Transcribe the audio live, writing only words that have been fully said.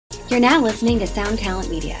You're now listening to Sound Talent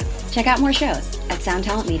Media. Check out more shows at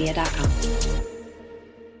soundtalentmedia.com.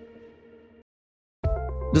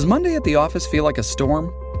 Does Monday at the office feel like a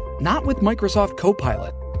storm? Not with Microsoft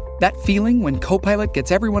Copilot. That feeling when Copilot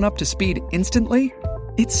gets everyone up to speed instantly?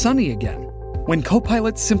 It's sunny again. When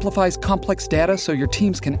Copilot simplifies complex data so your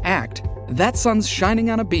teams can act, that sun's shining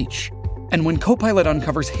on a beach. And when Copilot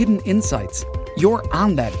uncovers hidden insights, you're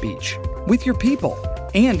on that beach with your people,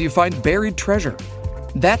 and you find buried treasure.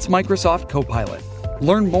 That's Microsoft Copilot.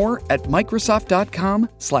 Learn more at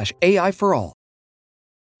Microsoft.com/AI for all.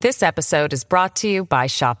 This episode is brought to you by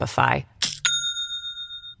Shopify.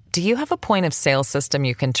 Do you have a point of sale system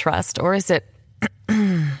you can trust, or is it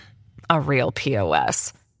a real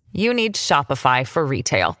POS? You need Shopify for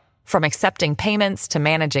retail. From accepting payments to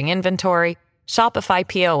managing inventory, Shopify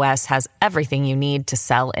POS has everything you need to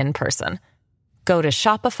sell in person. Go to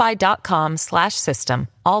shopify.com/system,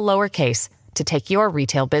 all lowercase, to take your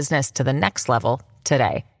retail business to the next level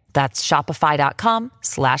today. That's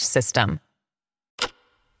shopify.com/system.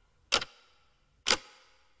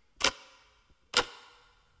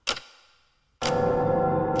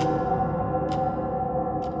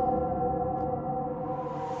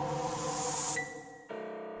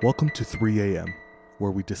 Welcome to 3 a.m.,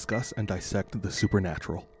 where we discuss and dissect the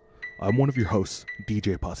supernatural. I'm one of your hosts,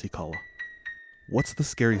 DJ Pasikala. What's the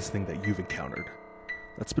scariest thing that you've encountered?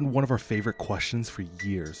 That's been one of our favorite questions for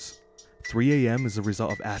years. 3 a.m. is a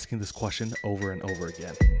result of asking this question over and over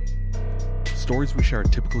again. Stories we share are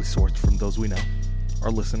typically sourced from those we know,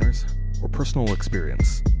 our listeners, or personal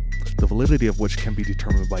experience, the validity of which can be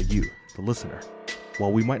determined by you, the listener.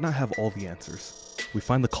 While we might not have all the answers, we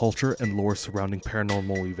find the culture and lore surrounding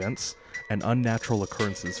paranormal events and unnatural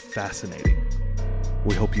occurrences fascinating.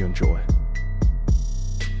 We hope you enjoy.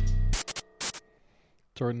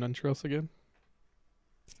 Jordan, intro us again.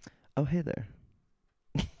 Oh, hey there.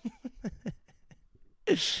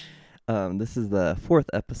 This is the 4th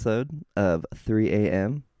episode of 3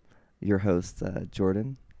 a.m. Your host,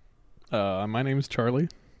 Jordan. My name is Charlie.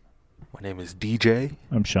 My name is DJ.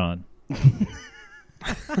 I'm Sean.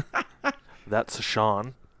 That's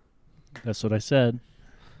Sean. That's what I said.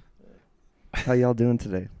 How y'all doing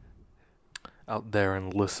today? Out there in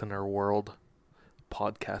listener world,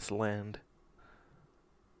 podcast land.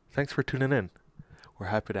 Thanks for tuning in. We're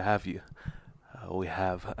happy to have you. We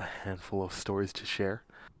have a handful of stories to share.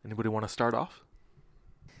 Anybody want to start off?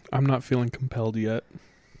 I'm not feeling compelled yet.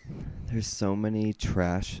 There's so many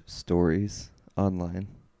trash stories online.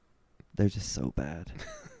 They're just so bad.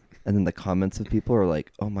 And then the comments of people are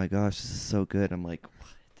like, oh my gosh, this is so good. I'm like,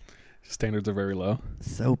 what? Standards are very low.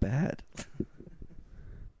 So bad.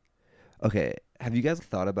 Okay, have you guys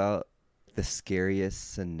thought about the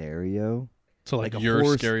scariest scenario? So like a your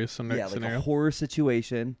horror, scariest scenario? Yeah, like a horror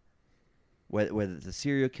situation, whether it's a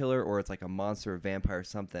serial killer or it's like a monster or vampire or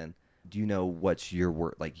something. Do you know what's your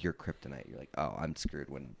your kryptonite? You're like, oh, I'm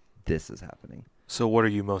screwed when this is happening. So what are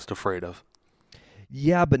you most afraid of?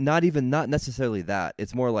 Yeah, but not necessarily that.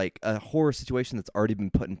 It's more like a horror situation that's already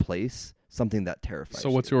been put in place, something that terrifies you.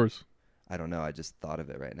 So what's yours? I don't know. I just thought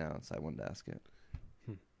of it right now, so I wanted to ask it.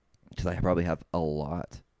 Because I probably have a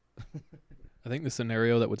lot. I think the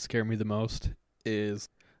scenario that would scare me the most is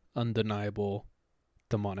undeniable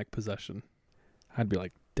demonic possession. I'd be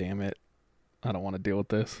like, damn it, I don't want to deal with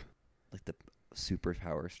this. Like the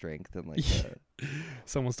superpower strength and like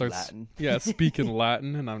someone starts Latin. Speaking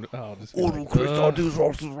Latin, and I'll just be like,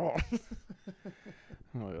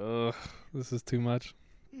 ugh, this is too much.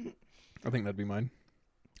 I think that'd be mine.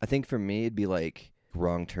 I think for me it'd be like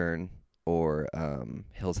Wrong Turn or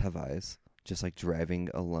Hills Have Eyes. Just like driving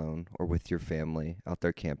alone or with your family out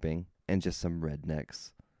there camping, and just some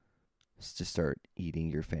rednecks just start eating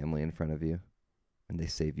your family in front of you, and they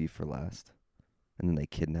save you for last, and then they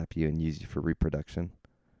kidnap you and use you for reproduction.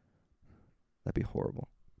 That'd be horrible.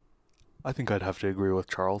 I think I'd have to agree with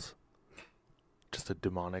Charles. Just a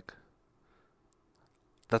demonic.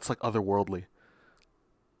 That's like otherworldly.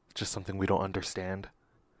 It's just something we don't understand.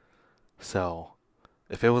 So,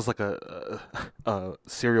 if it was like a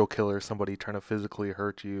serial killer, somebody trying to physically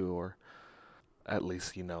hurt you, or at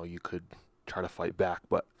least, you could try to fight back,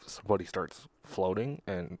 but somebody starts floating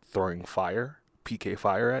and throwing fire, PK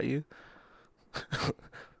fire at you,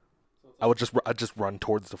 I'd just run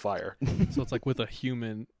towards the fire. So it's like with a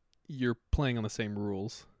human, you're playing on the same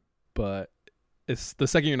rules, but it's the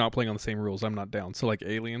second you're not playing on the same rules, I'm not down. So like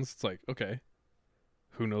aliens, it's like, okay,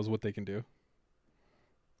 who knows what they can do?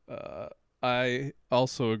 I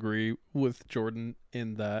also agree with Jordan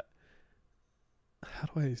in that, how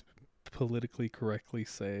do I politically correctly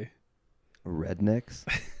say? Rednecks?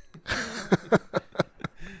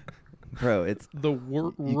 bro, it's The you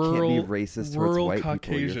rural, can't be racist towards rural white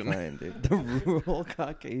Caucasian. people. You're fine, dude. The rural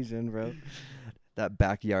Caucasian, bro. That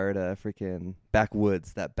backyard, freaking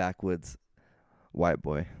backwoods. That backwoods white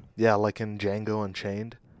boy. Yeah, like in Django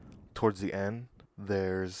Unchained, towards the end,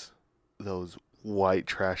 there's those white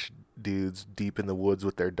trash dudes deep in the woods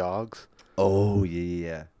with their dogs, Oh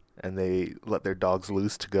yeah. and they let their dogs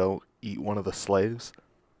loose to go eat one of the slaves.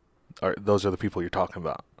 Those are the people you're talking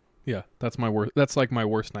about. Yeah, that's my worst. That's like my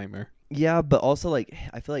worst nightmare Yeah, but also like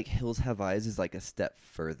I feel like Hills Have Eyes is like a step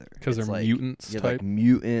further because they're It's like, mutants yeah, type. like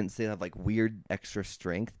mutants. They have like weird extra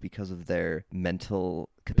strength because of their mental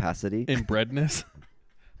capacity. Inbredness.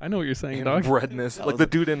 I know what you're saying, dog. Inbredness, That like was the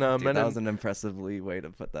dude in Dude, Men that in was an impressively way to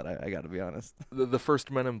put that. I got to be honest. the first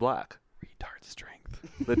Men in Black. Retard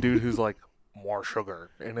strength. The dude who's like more sugar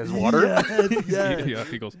in his water. Yeah,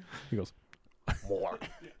 he goes.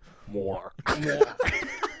 More.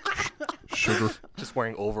 Sugar. Just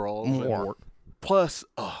wearing overalls. More. Plus,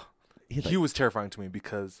 He was terrifying to me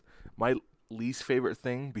because my least favorite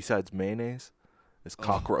thing besides mayonnaise is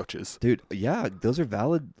cockroaches. Dude, yeah, those are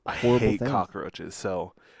valid. I Horrible hate things. cockroaches.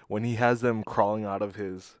 So when he has them crawling out of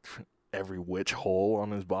his every which hole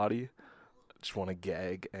on his body, I just want to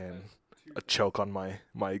gag and choke on my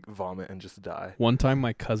vomit and just die. One time,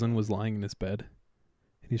 my cousin was lying in his bed,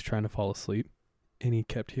 and he's trying to fall asleep, and he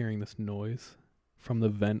kept hearing this noise from the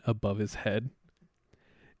vent above his head,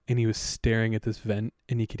 and he was staring at this vent,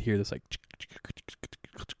 and he could hear this like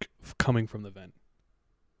coming from the vent.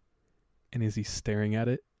 And as he's staring at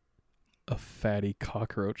it, a fatty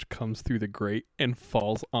cockroach comes through the grate and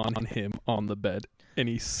falls on him on the bed, and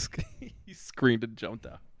he screamed and jumped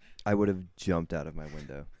out. I would have jumped out of my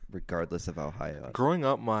window, regardless of how high I was. Growing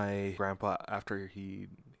up, my grandpa, after he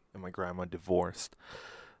and my grandma divorced,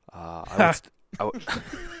 I would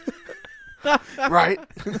right?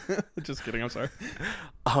 Just kidding. I'm sorry.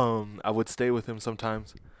 I would stay with him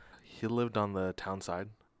sometimes. He lived on the town side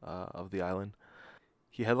of the island.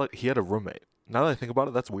 He had a roommate. Now that I think about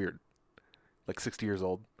it, that's weird. Like 60 years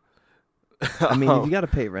old. I mean, if you got to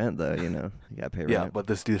pay rent, though, you got to pay rent. Yeah, but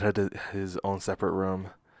this dude had his own separate room.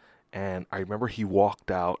 And I remember he walked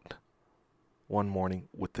out one morning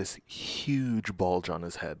with this huge bulge on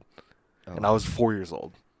his head. And I was 4 years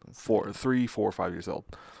old. 4 or 5 years old.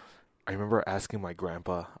 I remember asking my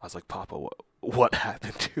grandpa, I was like, Papa, what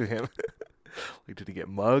happened to him? Like, did he get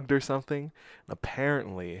mugged or something? And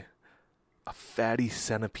apparently, a fatty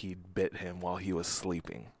centipede bit him while he was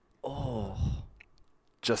sleeping. Oh.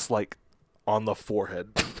 Just like on the forehead.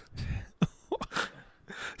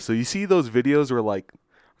 So you see those videos where like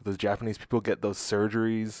those Japanese people get those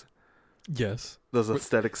surgeries, Yes. those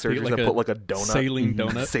aesthetic They get surgeries like that a put like a donut, saline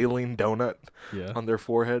donut. saline donut Yeah. on their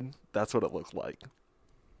forehead. That's what it looked like,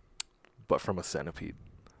 but from a centipede.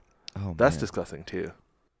 Oh, That's man. disgusting too.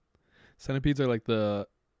 Centipedes are like the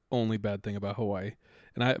only bad thing about Hawaii.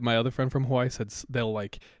 And my other friend from Hawaii said they'll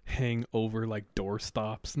like hang over like door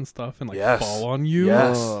stops and stuff and like Yes. fall on you.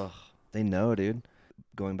 Yes. Oh, they know, dude.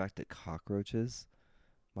 Going back to cockroaches,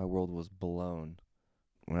 my world was blown.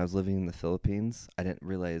 When I was living in the Philippines, I didn't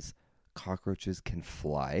realize cockroaches can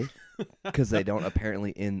fly because they don't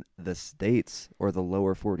apparently in the States or the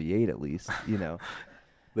lower 48 at least,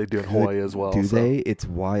 They do in Hawaii as well. Do so. they? It's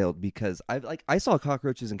wild because I saw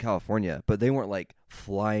cockroaches in California, but they weren't like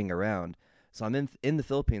flying around. So I'm in the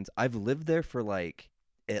Philippines. I've lived there for like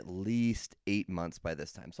at least 8 months by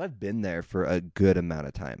this time. So I've been there for a good amount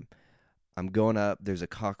of time. I'm going up. There's a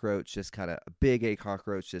cockroach, just kind of a big A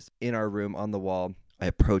cockroach, just in our room on the wall. I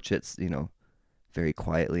approach it, very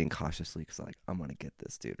quietly and cautiously because I'm going to get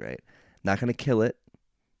this dude, right? Not going to kill it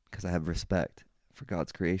because I have respect for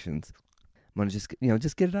God's creations. I'm going to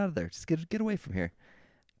just get it out of there. Just get away from here.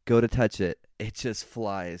 Go to touch it. It just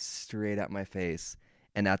flies straight at my face.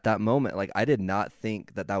 And at that moment, I did not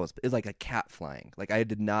think it was like a cat flying. I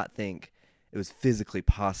did not think it was physically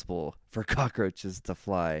possible for cockroaches to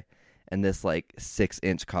fly. And this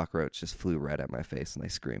 6-inch cockroach just flew right at my face and I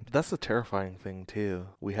screamed. That's a terrifying thing too.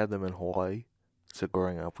 We had them in Hawaii, so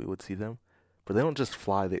growing up we would see them, but they don't just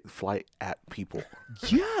fly; they fly at people.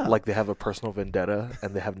 Yeah. Like they have a personal vendetta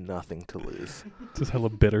and they have nothing to lose. Just hella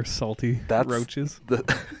bitter, salty That's roaches.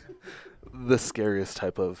 The scariest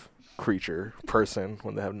type of creature, person,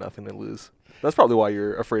 when they have nothing to lose. That's probably why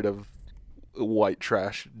you're afraid of white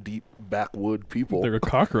trash, deep backwood people. They're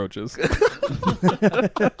cockroaches.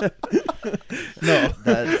 No,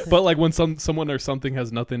 but when someone or something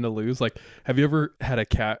has nothing to lose, have you ever had a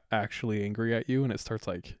cat actually angry at you and it starts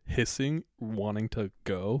hissing, wanting to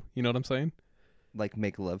go? You know what I'm saying?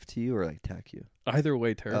 Make love to you or attack you? Either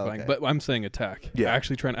way, terrifying. okay. But I'm saying attack. Yeah.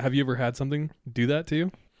 Actually have you ever had something do that to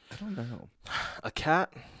you? I don't know. A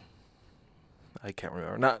cat? I can't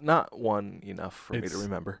remember. Not one enough for me to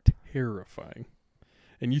remember. Terrifying.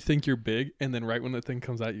 And you think you're big, and then right when the thing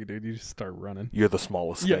comes at you, dude, you just start running. You're the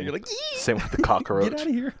smallest Yeah, thing. you're like, same with the cockroach. get out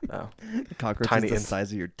of here. No. The cockroach Tiny is the ins-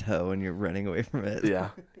 size of your toe, and you're running away from it. Yeah,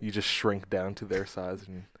 you just shrink down to their size,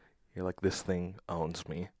 and you're like, this thing owns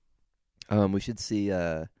me. We should see.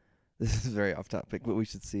 This is very off topic, but we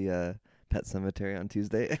should see Pet Sematary on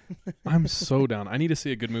Tuesday. I'm so down. I need to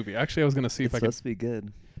see a good movie. Actually, I was going to see It's if I could. supposed to be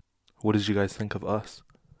good. What did you guys think of Us?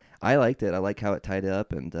 I liked it. I like how it tied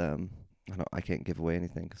up, and I can't give away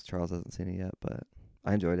anything because Charles hasn't seen it yet, but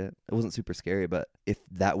I enjoyed it. It wasn't super scary, but if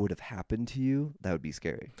that would have happened to you, that would be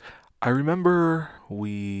scary. I remember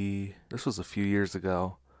this was a few years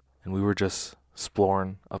ago, and we were just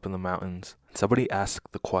exploring up in the mountains. Somebody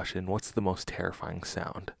asked the question, what's the most terrifying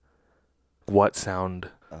sound? What sound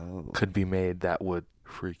could be made that would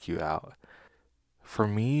freak you out? For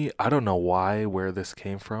me, I don't know where this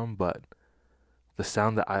came from, but the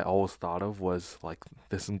sound that I always thought of was like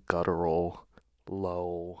this guttural,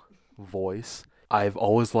 low voice. I've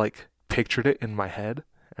always pictured it in my head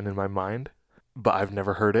and in my mind, but I've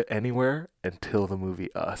never heard it anywhere until the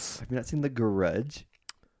movie Us. Have you not seen The Grudge?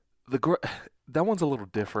 That one's a little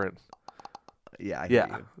different. Yeah, I Yeah,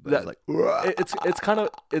 hear you. But it's kind of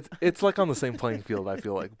it's like on the same playing field, I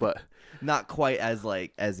feel like, but not quite as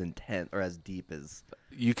intense or as deep as.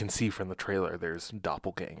 you can see from the trailer there's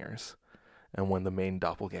doppelgangers, and when the main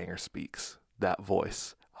doppelganger speaks, that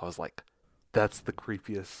voice, I was like, that's the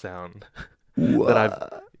creepiest sound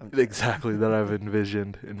that I've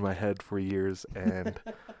envisioned in my head for years, and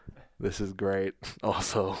this is great.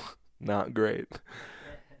 Also, not great.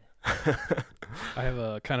 I have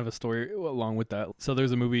a kind of a story along with that. So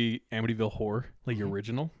there's a movie, Amityville Horror, like the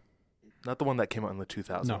original. Not the one that came out in the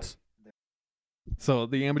 2000s. No. So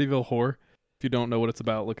the Amityville Horror, if you don't know what it's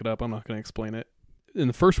about, look it up. I'm not going to explain it. In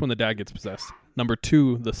the first one, the dad gets possessed. Number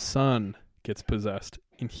 2, the son gets possessed,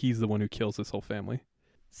 and he's the one who kills his whole family.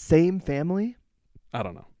 Same family? I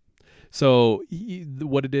don't know. So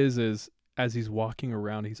what it is as he's walking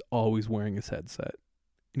around, he's always wearing his headset,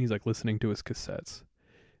 and he's listening to his cassettes.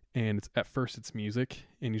 And at first it's music,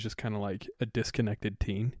 and he's just kind of like a disconnected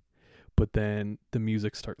teen. But then the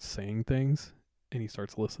music starts saying things, and he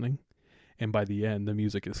starts listening. And by the end, the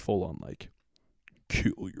music is full on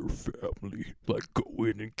kill your family, go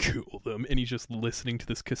in and kill them. And he's just listening to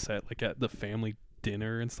this cassette at the family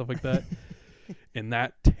dinner and stuff like that. And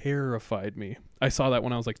that terrified me. I saw that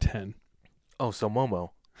when I was 10. Oh, so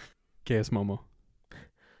Momo. KS Momo.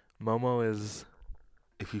 Momo is,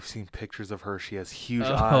 if you've seen pictures of her, she has huge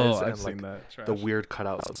eyes I've and seen that. Trash. the weird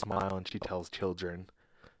cutout smile, and she tells children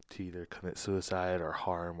to either commit suicide or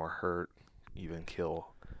harm or hurt, even kill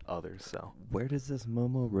others. So Where does this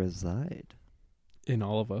Momo reside? In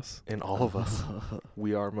all of us. in all of us,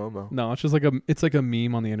 we are Momo. No, it's just it's like a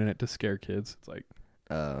meme on the internet to scare kids. It's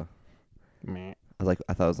meh. I thought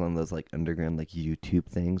it was one of those underground YouTube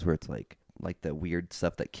things where it's like the weird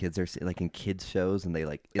stuff that kids are seeing, in kids shows, and they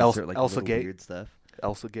insert Elsa little Gate? weird stuff.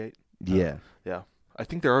 Elsa Gate. Yeah. Yeah. I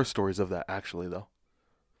think there are stories of that actually, though,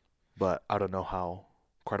 but I don't know how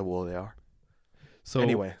credible they are. So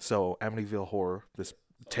Anyway, so Amityville Horror, this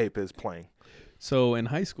tape is playing. So in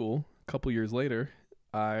high school, a couple years later,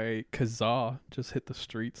 Kazaa just hit the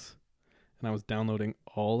streets, and I was downloading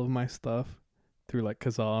all of my stuff through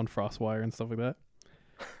Kazaa and FrostWire and stuff like that.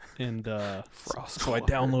 And so I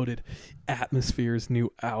downloaded Atmosphere's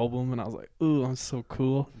new album, and I was like, "Ooh, I'm so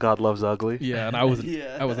cool." God Loves Ugly. Yeah, and I was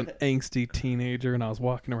an angsty teenager, and I was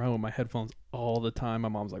walking around with my headphones all the time. My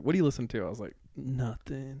mom's like, "What do you listen to?" I was like,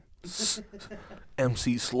 "Nothing."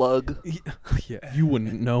 MC Slug. Yeah, you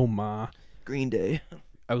wouldn't know, Ma. Green Day.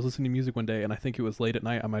 I was listening to music one day, and I think it was late at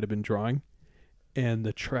night. I might have been drawing, and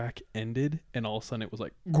the track ended, and all of a sudden it was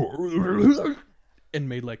and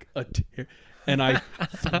made a tear. And I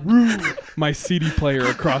threw my CD player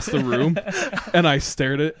across the room, and I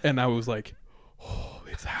stared at it, and I was like, "Oh,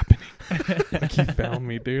 it's happening!" He found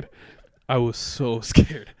me, dude. I was so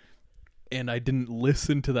scared, and I didn't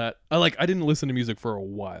listen to that. I didn't listen to music for a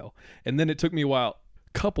while, and then it took me a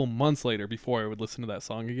couple months later, before I would listen to that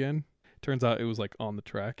song again. Turns out it was on the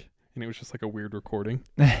track, and it was just a weird recording.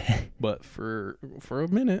 But for a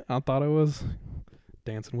minute, I thought I was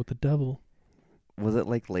dancing with the devil. Was it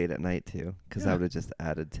late at night too? Because Yeah. I would have just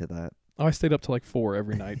added to that. Oh, I stayed up till 4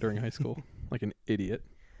 every night during high school, like an idiot.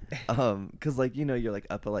 Because you're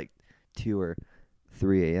up at 2 or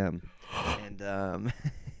 3 a.m. and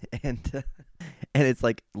and it's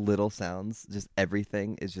little sounds. Just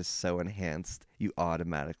everything is just so enhanced. You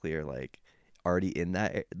automatically are already in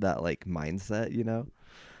that mindset,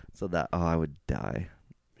 So that I would die.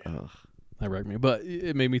 Ugh. That wrecked me. But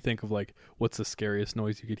it made me think of like, what's the scariest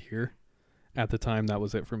noise you could hear? At the time, that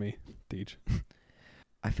was it for me, Deej.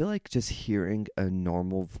 I feel like just hearing a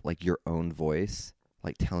normal, like your own voice,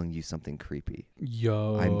 like telling you something creepy.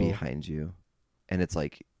 Yo. I'm behind you. And it's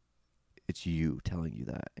like, it's you telling you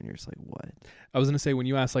that. And you're just like, what? I was going to say, when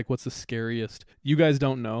you asked, like, what's the scariest? You guys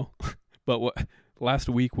don't know. But last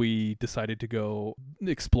week, we decided to go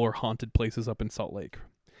explore haunted places up in Salt Lake.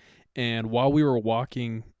 And while we were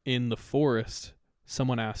walking in the forest,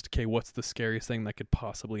 someone asked, okay, what's the scariest thing that could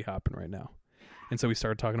possibly happen right now? And so we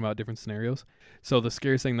started talking about different scenarios. So the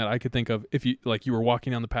scariest thing that I could think of, if you were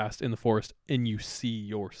walking down the path in the forest and you see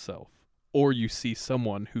yourself, or you see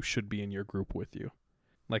someone who should be in your group with you,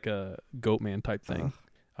 like a goat man type thing.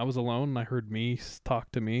 I was alone and I heard me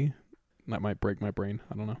talk to me. That might break my brain.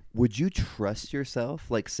 I don't know. Would you trust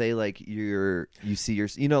yourself? Like, say, like you see your,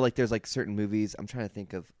 like there's like certain movies. I'm trying to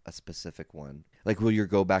think of a specific one. Like, will you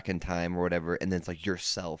go back in time or whatever, and then it's like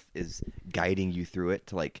yourself is guiding you through it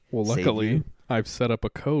to like. Well, save luckily, you? I've set up a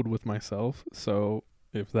code with myself, so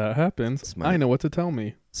if that happens, Smart. I know what to tell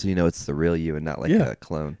me. So you know it's the real you and not like a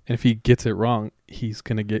clone. And if he gets it wrong, he's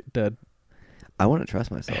gonna get dead. I want to trust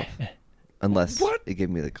myself. Unless it gave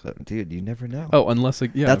me the code. Dude, you never know. Oh, unless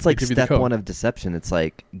that's like give you the step code. one of deception. It's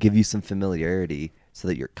like give you some familiarity so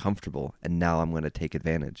that you're comfortable, and now I'm going to take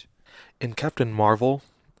advantage. In Captain Marvel,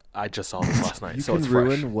 I just saw this last night, You so can it's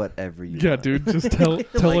ruin fresh. whatever you Yeah, want. dude, just tell Like,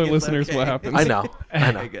 our it's listeners okay. what happens. I know.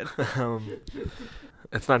 Okay, good.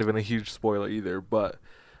 It's not even a huge spoiler either, but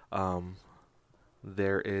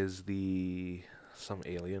there is some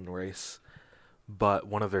alien race, but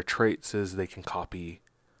one of their traits is they can copy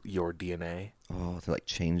your DNA. Oh, they're like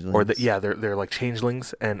changelings? Or they're like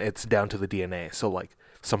changelings, and it's down to the DNA. So like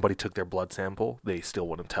somebody took their blood sample, they still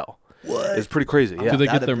wouldn't tell. What? It's pretty crazy. Yeah. Do they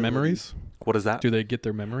that get their ability. memories? What is that? Do they get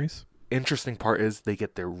their memories? Interesting part is they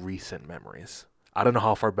get their recent memories. I don't know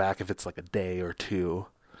how far back, if it's like a day or two.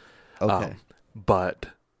 Okay. But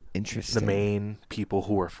Interesting. the main people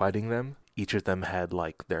who were fighting them, each of them had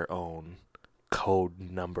like their own code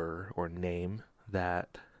number or name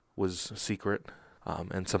that was secret,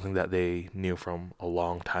 and something that they knew from a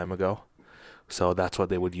long time ago. So that's what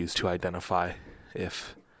they would use to identify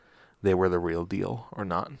if they were the real deal or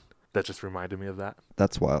not. That just reminded me of that.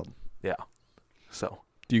 That's wild. Yeah. So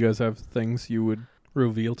Do you guys have things you would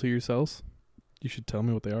reveal to yourselves? You should tell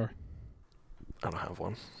me what they are. I don't have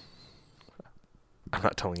one. I'm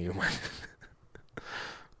not telling you mine.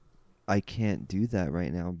 I can't do that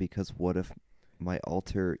right now because what if my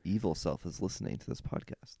alter evil self is listening to this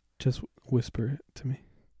podcast? Just whisper it to me.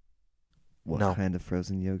 What No. kind of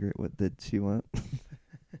frozen yogurt? What did she want?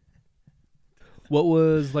 What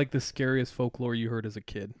was like the scariest folklore you heard as a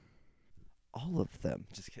kid? All of them.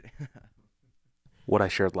 Just kidding. What I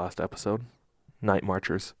shared last episode, Night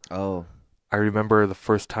Marchers. Oh, I remember the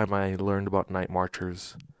first time I learned about Night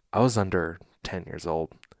Marchers, I was under 10 years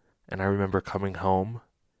old. And I remember coming home,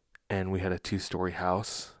 and we had a 2-story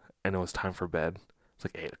house, and it was time for bed. It's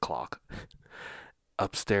like 8 o'clock.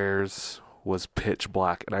 Upstairs was pitch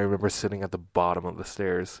black, and I remember sitting at the bottom of the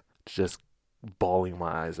stairs, just bawling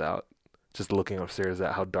my eyes out, just looking upstairs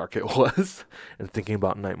at how dark it was, and thinking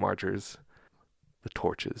about Night Marchers, the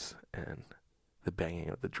torches, and the banging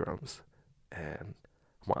of the drums, and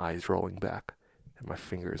my eyes rolling back, and my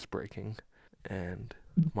fingers breaking, and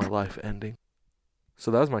my life ending. So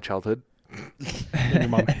that was my childhood. And your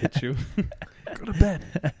mom hit you. Go to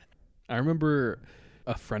bed. I remember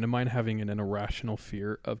a friend of mine having an irrational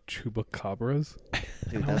fear of chupacabras.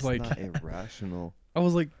 dude, And I was that's like- not irrational. I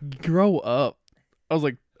was like, grow up. I was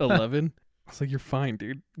like 11. I was like, you're fine,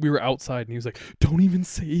 dude. We were outside and he was like, don't even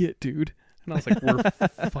say it, dude. And I was like, we're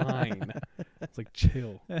fine. I was like,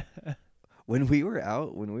 chill. When we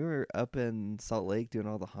were up in Salt Lake doing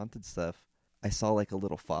all the haunted stuff, I saw like a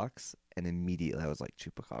little fox, and immediately I was like,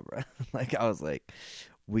 chupacabra. Like, I was like,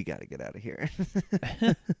 we got to get out of here.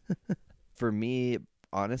 For me,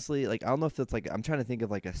 honestly, like, I don't know if that's like, I'm trying to think of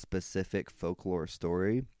like a specific folklore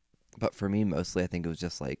story, but for me, mostly, I think it was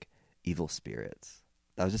just like evil spirits.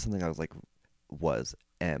 That was just something I was like,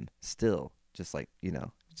 am still just like,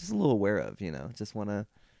 just a little aware of, just don't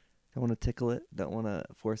want to tickle it, don't want to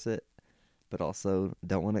force it, but also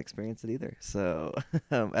don't want to experience it either. So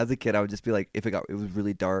as a kid, I would just be like, if it was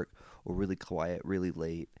really dark or really quiet, really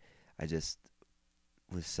late, I just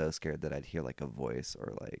was so scared that I'd hear like a voice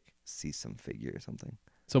or like see some figure or something.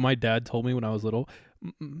 So my dad told me when I was little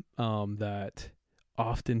that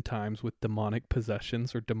oftentimes with demonic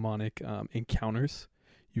possessions or demonic encounters,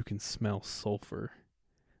 you can smell sulfur,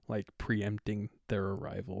 like preempting their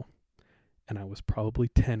arrival. And I was probably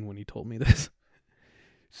 10 when he told me this.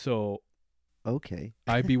 So Okay.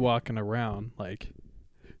 I'd be walking around like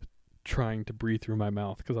trying to breathe through my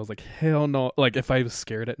mouth because I was like, hell no. Like if I was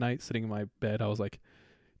scared at night sitting in my bed, I was like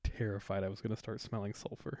terrified I was going to start smelling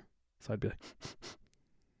sulfur. So I'd be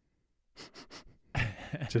like,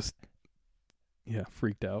 just, yeah,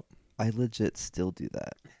 freaked out. I legit still do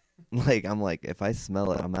that. Like, I'm like, if I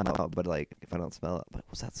smell it, I'm out. But like, if I don't smell it, I'm like,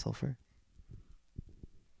 was that sulfur?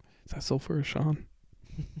 Is that sulfur, Sean?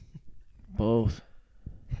 Both.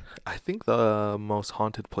 I think the most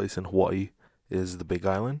haunted place in Hawaii is the Big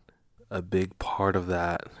Island. A big part of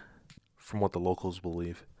that, from what the locals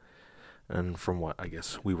believe, and from what I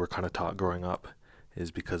guess we were kind of taught growing up,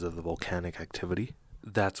 is because of the volcanic activity.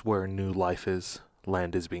 That's where new life is.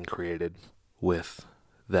 Land is being created. With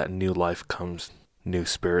that new life comes new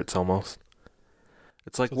spirits almost.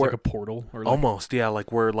 It's like So it's where like a portal or like, almost, yeah,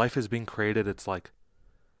 like where life is being created, it's like,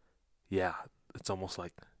 yeah, it's almost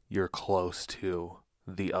like you're close to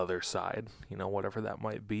the other side, whatever that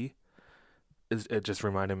might be. It just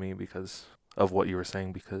reminded me because of what you were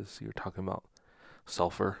saying, because you were talking about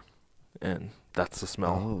sulfur, and that's the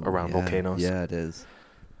smell around volcanoes. Yeah, it is.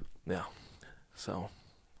 Yeah. So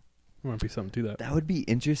there might be something to that. That would be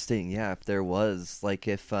interesting, yeah, if there was. Like,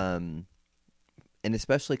 if, and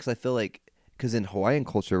especially because I feel like, because in Hawaiian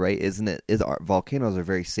culture, right, volcanoes are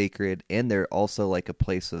very sacred, and they're also like a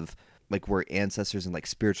place of, like, where ancestors and like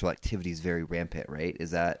spiritual activity is very rampant, right?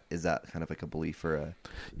 Is that kind of like a belief or a?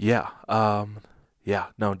 yeah,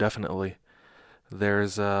 no, definitely.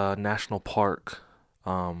 There's a national park.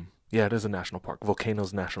 It is a national park,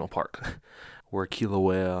 Volcanoes National Park, where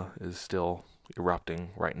Kilauea is still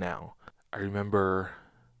erupting right now. I remember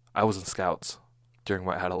I was in Scouts during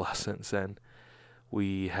my adolescence, and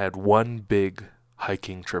we had one big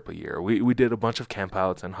hiking trip a year. We did a bunch of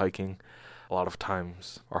campouts and hiking. A lot of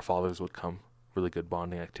times our fathers would come, really good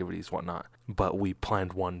bonding activities, whatnot. But we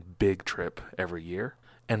planned one big trip every year.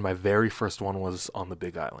 And my very first one was on the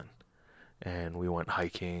Big Island. And we went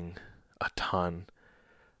hiking a ton.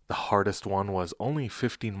 The hardest one was only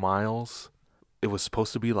 15 miles. It was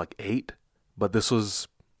supposed to be like 8. But this was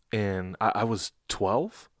I was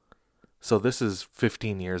 12. So this is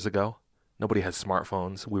 15 years ago. Nobody had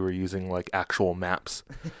smartphones. We were using like actual maps.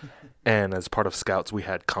 And as part of Scouts, we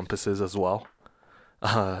had compasses as well.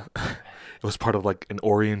 It was part of like an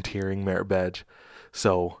orienteering merit badge.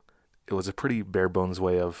 So it was a pretty bare bones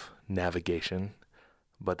way of navigation.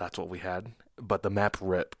 But that's what we had. But the map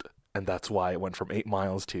ripped. And that's why it went from 8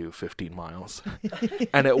 miles to 15 miles.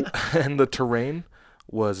 and the terrain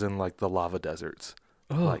was in like the lava deserts.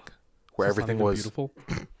 Like where everything was beautiful.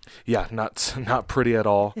 Yeah, not pretty at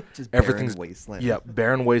all. Just Everything's barren wasteland. Yeah,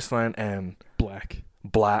 barren wasteland and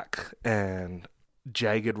black and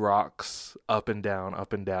jagged rocks up and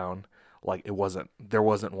down. Like there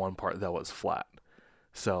wasn't one part that was flat.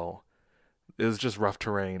 So it was just rough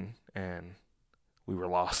terrain and we were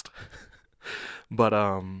lost. But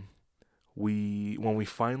when we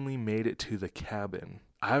finally made it to the cabin,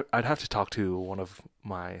 I'd have to talk to one of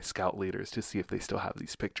my scout leaders to see if they still have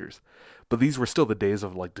these pictures. But these were still the days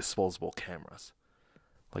of like disposable cameras.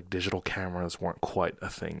 Like digital cameras weren't quite a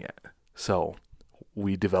thing yet. So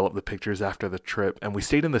we developed the pictures after the trip, and we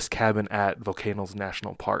stayed in this cabin at Volcanoes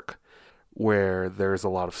National Park, where there's a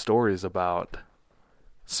lot of stories about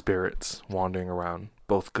spirits wandering around,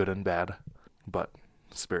 both good and bad, but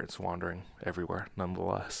spirits wandering everywhere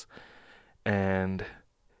nonetheless. And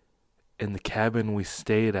in the cabin we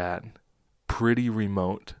stayed at, pretty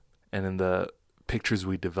remote, and in the pictures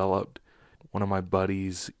we developed, one of my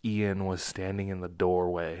buddies, Ian, was standing in the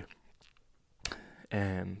doorway,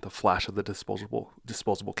 and the flash of the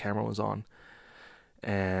disposable camera was on.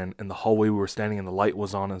 And in the hallway we were standing in, the light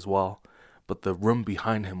was on as well, but the room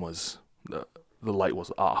behind him was the light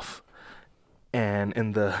was off. And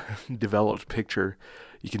in the developed picture,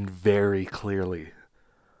 you can very clearly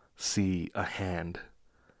see a hand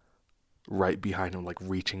right behind him, like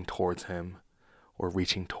reaching towards him or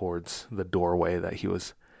reaching towards the doorway that he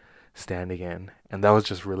was standing in. And that was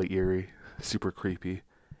just really eerie, super creepy.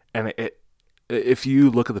 And if you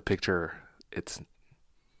look at the picture, it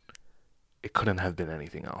couldn't have been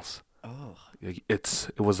anything else. Oh.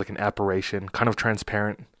 It was like an apparition, kind of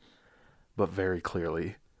transparent, but very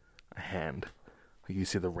clearly a hand. Like you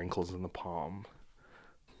see the wrinkles in the palm,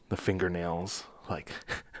 the fingernails, like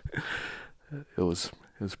it was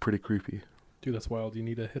pretty creepy. Dude, that's wild. You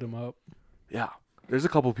need to hit him up. Yeah. There's a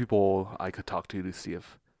couple people I could talk to see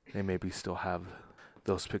if they maybe still have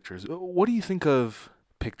those pictures. What do you think of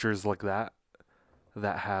pictures like that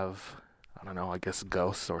have, I don't know, I guess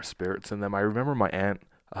ghosts or spirits in them? I remember my aunt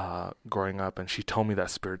growing up, and she told me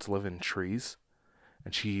that spirits live in trees.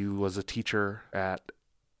 And she was a teacher at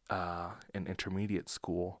in intermediate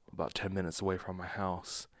school, about 10 minutes away from my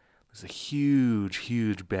house, there's a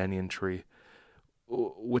huge banyan tree,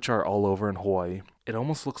 which are all over in Hawaii. It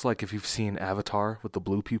almost looks like if you've seen Avatar with the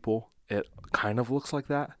blue people, it kind of looks like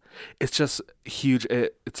that. It's just huge.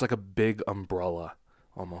 It's like a big umbrella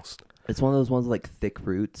almost. It's one of those ones with, like, thick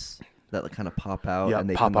roots that like, kind of pop out. Yeah, and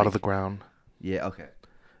they pop can, out of the ground. Yeah, okay.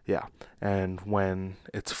 Yeah, and when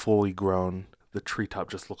it's fully grown, the treetop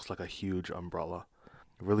just looks like a huge umbrella.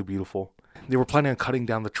 Really beautiful. They were planning on cutting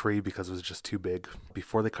down the tree because it was just too big.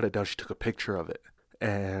 Before they cut it down, she took a picture of it.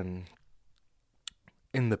 And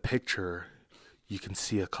in the picture, you can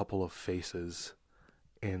see a couple of faces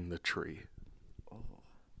in the tree.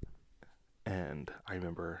 And I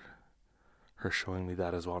remember her showing me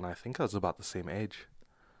that as well. And I think I was about the same age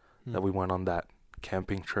that we went on that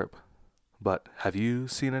camping trip. But have you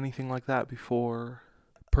seen anything like that before?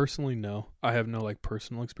 Personally, no. I have no like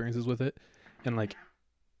personal experiences with it. And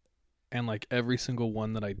like every single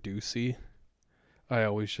one that I do see, I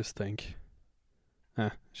always just think,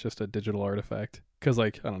 it's just a digital artifact. Because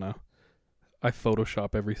like, I don't know, I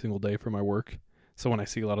Photoshop every single day for my work. So when I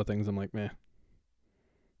see a lot of things, I'm like, meh.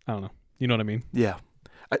 I don't know. You know what I mean? Yeah.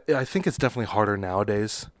 I think it's definitely harder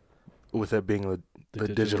nowadays with it being the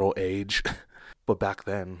digital age. But back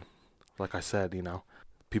then, like I said, you know,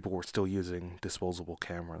 people were still using disposable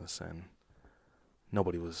cameras and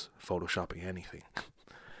nobody was Photoshopping anything.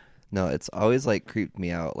 No, it's always like creeped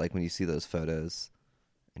me out, like when you see those photos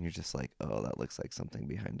and you're just like, oh, that looks like something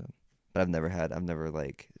behind them. But I've never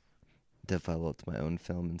like developed my own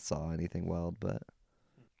film and saw anything wild. But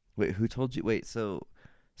wait, who told you? Wait, so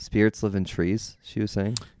spirits live in trees, she was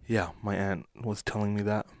saying? Yeah, my aunt was telling me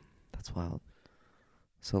that. That's wild.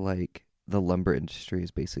 So like the lumber industry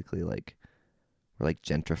is basically like, we're like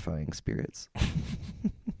gentrifying spirits.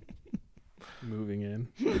 Moving in.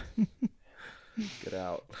 Get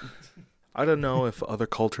out. I don't know if other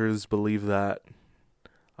cultures believe that.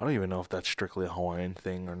 I don't even know if that's strictly a Hawaiian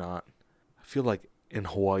thing or not. I feel like in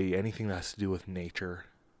Hawaii, anything that has to do with nature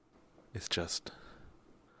is just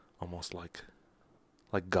almost like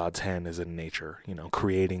God's hand is in nature, you know,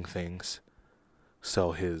 creating things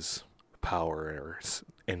so his power or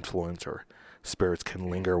influence or spirits can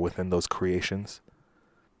linger within those creations.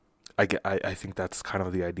 I think that's kind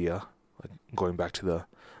of the idea, like going back to the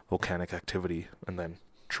volcanic activity and then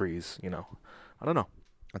trees, you know. I don't know.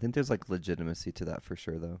 I think there's like legitimacy to that for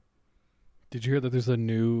sure, though. Did you hear that there's a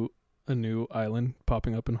new island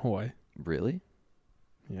popping up in Hawaii? Really?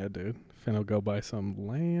 Yeah, dude. Finna go buy some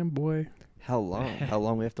land, boy. How long? How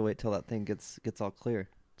long we have to wait till that thing gets all clear?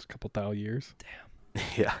 It's a couple thousand years. Damn.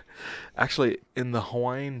 Yeah. Actually, in the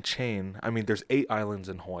Hawaiian chain, I mean, there's 8 islands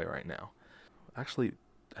in Hawaii right now. Actually,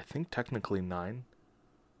 I think technically 9,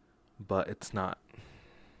 but it's not.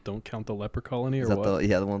 Don't count the leper colony or Is that what?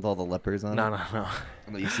 the one with all the lepers on it? No.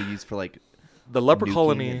 And they used to use for like The leper nuking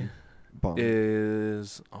colony and bomb.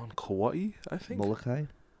 is on Kauai, I think. Molokai?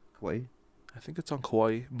 Kauai? I think it's on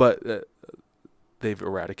Kauai, but they've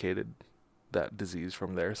eradicated that disease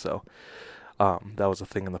from there. So that was a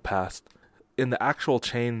thing in the past. In the actual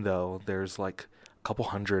chain, though, there's like a couple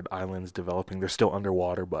hundred islands developing. They're still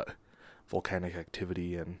underwater, but volcanic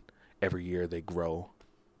activity, and every year they grow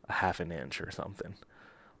a half an inch or something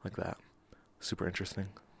like that. Super interesting.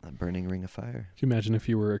 A burning ring of fire. Could you imagine if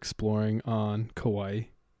you were exploring on Kauai and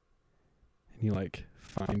you like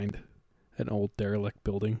find an old derelict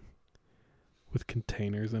building with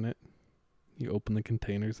containers in it? You open the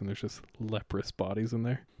containers and there's just leprous bodies in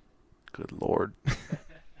there. Good Lord.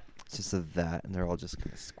 It's just a vat, and they're all just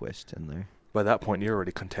kind of squished in there. By that point, you're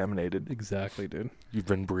already contaminated. Exactly, dude. You've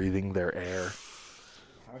been breathing their air.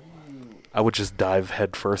 I would just dive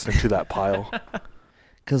headfirst into that pile.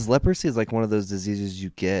 Because leprosy is like one of those diseases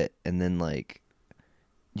you get, and then like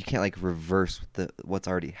you can't like reverse what's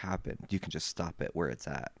already happened. You can just stop it where it's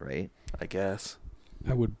at, right? I guess.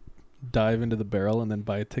 I would dive into the barrel and then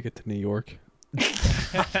buy a ticket to New York.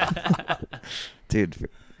 Dude,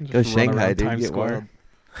 Just go run Shanghai, around dude. Times Get Square. wild.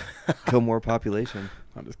 Kill more population.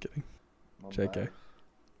 I'm just kidding. JK.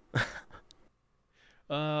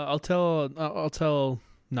 I'll tell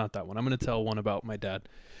not that one. I'm going to tell one about my dad.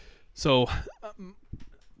 So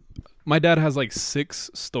my dad has like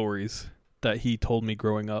 6 stories that he told me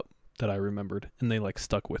growing up that I remembered, and they like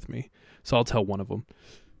stuck with me. So I'll tell one of them.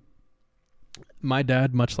 My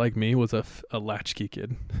dad, much like me, was a latchkey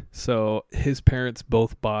kid. So his parents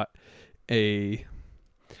both bought a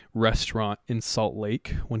restaurant in Salt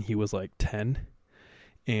Lake when he was like 10.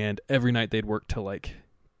 And every night they'd work till like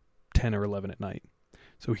 10 or 11 at night.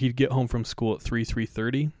 So he'd get home from school at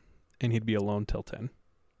 3:30, and he'd be alone till 10.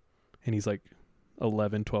 And he's like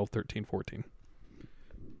 11, 12, 13, 14.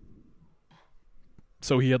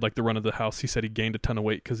 So he had like the run of the house. He said he gained a ton of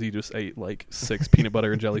weight because he just ate like 6 peanut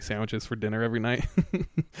butter and jelly sandwiches for dinner every night.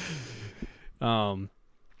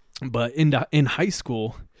 But in high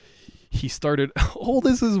school, he started. Oh,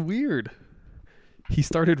 this is weird. He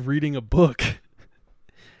started reading a book,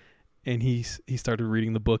 and he started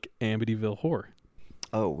reading the book Amityville Horror.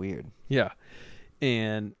 Oh, weird. Yeah,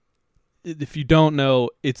 and if you don't know,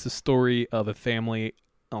 it's a story of a family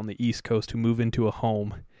on the East Coast who move into a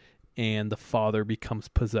home, and the father becomes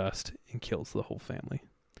possessed and kills the whole family.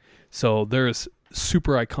 So there's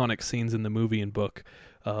super iconic scenes in the movie and book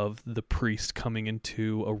of the priest coming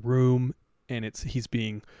into a room, and he's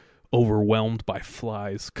being overwhelmed by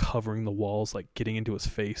flies covering the walls, like getting into his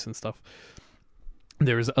face and stuff.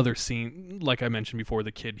 There's other scene, like I mentioned before,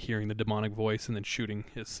 the kid hearing the demonic voice and then shooting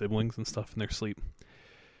his siblings and stuff in their sleep.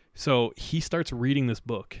 So he starts reading this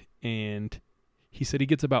book, and he said he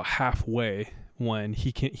gets about halfway when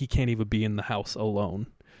he can't even be in the house alone.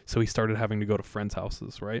 So he started having to go to friends'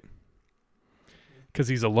 houses, right? Because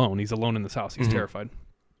he's alone. He's alone in this house. He's terrified.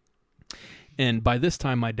 And by this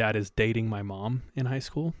time, my dad is dating my mom in high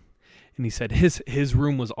school. And he said his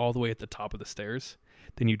room was all the way at the top of the stairs.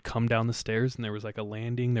 Then you'd come down the stairs, and there was like a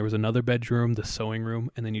landing. There was another bedroom, the sewing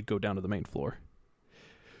room, and then you'd go down to the main floor.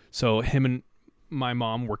 So him and my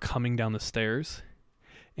mom were coming down the stairs,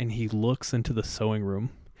 and he looks into the sewing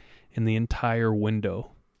room, and the entire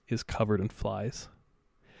window is covered in flies.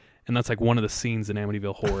 And that's like one of the scenes in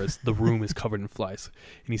Amityville Horror is the room is covered in flies.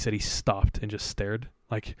 And he said he stopped and just stared,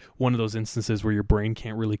 like one of those instances where your brain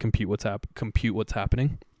can't really compute what's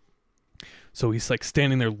happening. So he's like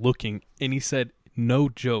standing there looking, and he said, no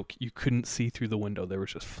joke, you couldn't see through the window. There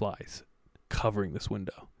was just flies covering this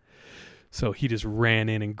window. So he just ran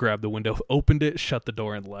in and grabbed the window, opened it, shut the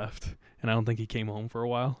door, and left. And I don't think he came home for a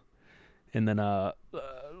while. And then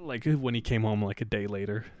like when he came home like a day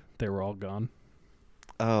later, they were all gone.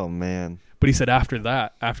 Oh, man. But he said after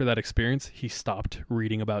that experience, he stopped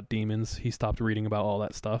reading about demons. He stopped reading about all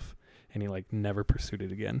that stuff, and he like never pursued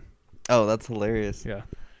it again. Oh, that's hilarious. Yeah.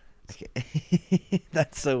 Okay.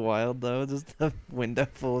 That's so wild, though. Just a window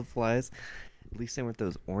full of flies. At least they weren't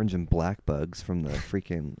those orange and black bugs from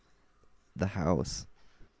the house.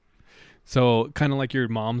 So kind of like your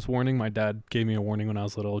mom's warning, my dad gave me a warning when I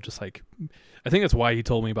was little. Just like, I think that's why he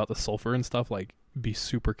told me about the sulfur and stuff. Like, be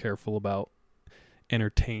super careful about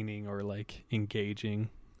entertaining or like engaging,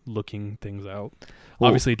 looking things out. Well,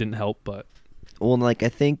 obviously it didn't help, but like I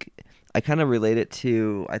think I kind of relate it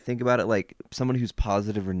to, I think about it like someone who's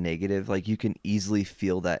positive or negative, like you can easily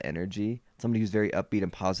feel that energy. Somebody who's very upbeat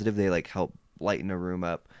and positive, they like help lighten a room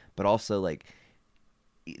up, but also like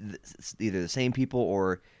either the same people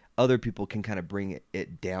or other people can kind of bring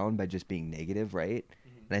it down by just being negative, right?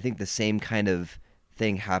 Mm-hmm. And I think the same kind of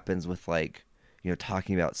thing happens with like,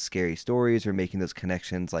 talking about scary stories or making those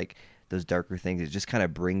connections, like those darker things. It just kind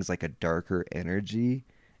of brings like a darker energy,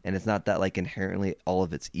 and it's not that like inherently all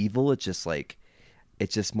of it's evil. It's just like,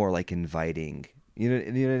 it's just more like inviting. You know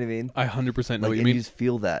what I mean? I 100% know what you mean. mean. You just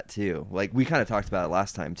feel that too. Like we kind of talked about it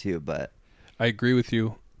last time too, but I agree with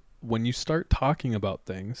you. When you start talking about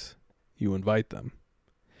things, you invite them.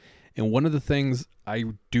 And one of the things I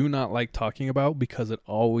do not like talking about, because it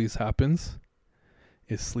always happens,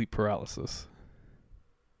 is sleep paralysis.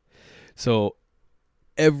 So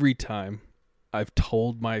every time I've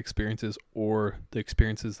told my experiences or the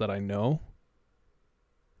experiences that I know,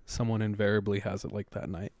 someone invariably has it like that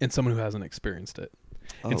night, and someone who hasn't experienced it.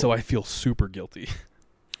 Oh. And so I feel super guilty.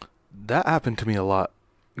 That happened to me a lot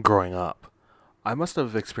growing up. I must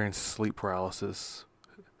have experienced sleep paralysis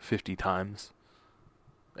 50 times,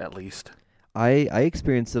 at least. I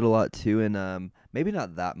experienced it a lot too, and maybe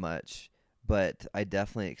not that much, but I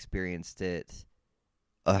definitely experienced it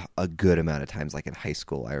a good amount of times, like in high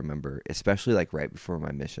school. I remember, especially like right before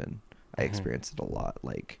my mission, I experienced it a lot,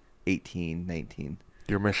 like 18, 19.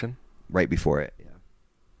 Your mission? Right before it, yeah.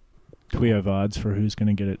 Do we have odds for who's going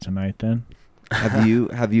to get it tonight then? Have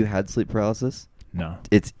you had sleep paralysis? No.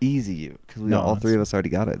 It's easy, because all three of us already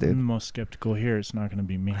got it, dude. I'm the most skeptical here. It's not going to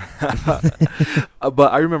be me.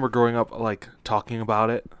 But I remember growing up, like, talking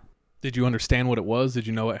about it. Did you understand what it was? Did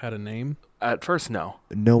you know it had a name? At first, no.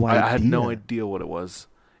 No idea. I had no idea what it was.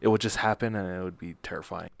 It would just happen, and it would be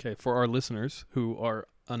terrifying. Okay, for our listeners who are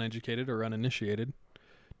uneducated or uninitiated,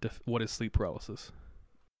 what is sleep paralysis?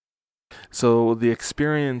 So the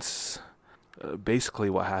experience, basically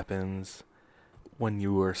what happens when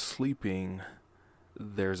you are sleeping,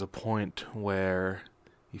 there's a point where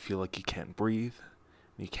you feel like you can't breathe,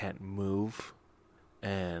 you can't move,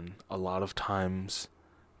 and a lot of times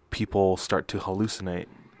people start to hallucinate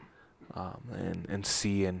and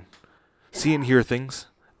see and hear things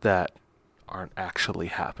that aren't actually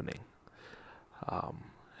happening.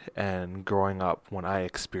 And growing up, when I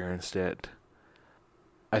experienced it,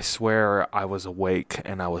 I swear I was awake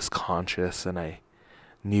and I was conscious and I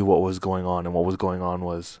knew what was going on. And what was going on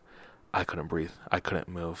was I couldn't breathe. I couldn't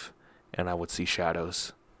move. And I would see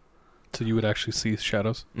shadows. So you would actually see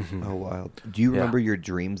shadows? Mm-hmm. Oh, wow. Do you remember your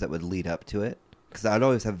dreams that would lead up to it? Because I'd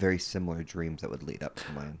always have very similar dreams that would lead up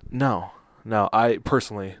to mine. No, I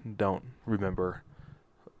personally don't remember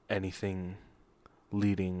anything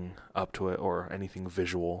leading up to it or anything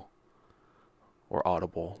visual or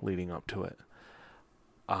audible leading up to it.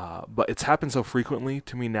 But it's happened so frequently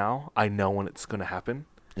to me now, I know when it's going to happen.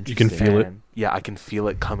 You can feel it? Yeah, I can feel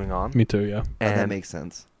it coming on. Me too, yeah. And that makes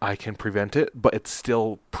sense. I can prevent it, but it's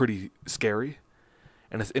still pretty scary.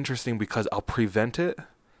 And it's interesting because I'll prevent it,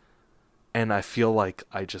 and I feel like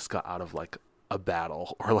I just got out of like a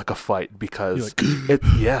battle or like a fight because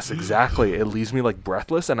yes, exactly. It leaves me like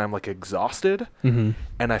breathless and I'm like exhausted, and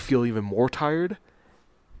I feel even more tired,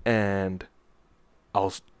 and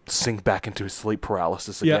I'll sink back into sleep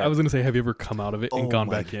paralysis again. Yeah, I was gonna say, have you ever come out of it and gone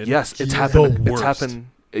back in? Yes, it's happened. It's happened.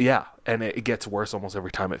 Yeah, and it gets worse almost every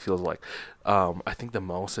time. It feels like. I think the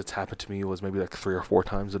most it's happened to me was maybe like 3 or 4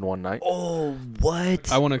 times in one night. Oh, what?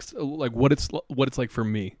 I want to like what it's like for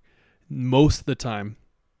me. Most of the time,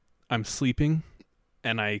 I'm sleeping,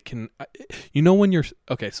 and I can. When you're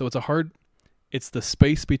okay, so it's the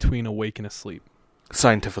space between awake and asleep.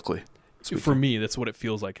 Scientifically, for me, that's what it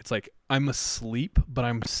feels like. It's like I'm asleep, but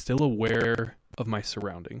I'm still aware of my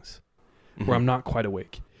surroundings, where I'm not quite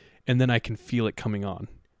awake, and then I can feel it coming on.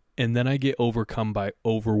 And then I get overcome by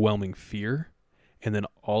overwhelming fear. And then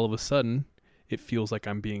all of a sudden, it feels like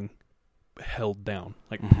I'm being held down,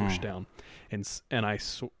 like pushed down. And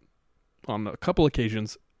on a couple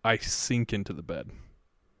occasions, I sink into the bed.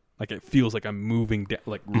 Like it feels like I'm moving down,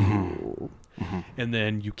 like, and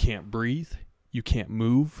then you can't breathe. You can't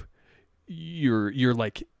move. You're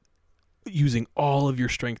like using all of your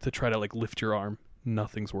strength to try to like lift your arm.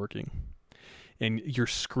 Nothing's working. And you're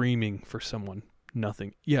screaming for someone.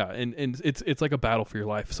 Nothing. Yeah, and it's like a battle for your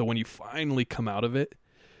life. So when you finally come out of it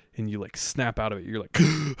and you like snap out of it, you're like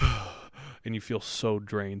and you feel so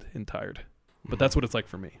drained and tired. But that's what it's like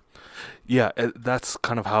for me. Yeah, that's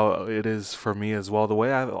kind of how it is for me as well. The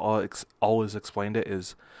way I've always explained it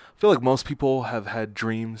is I feel like most people have had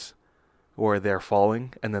dreams where they're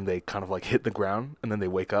falling and then they kind of like hit the ground and then they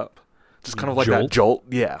wake up. Just kind of like that jolt.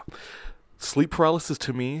 Yeah. Sleep paralysis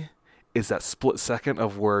to me is that split second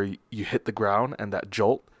of where you hit the ground and that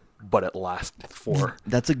jolt, but it lasts for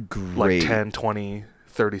that's a great like 10, 20,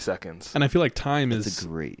 30 seconds. And I feel like time is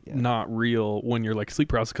not real when you're like sleep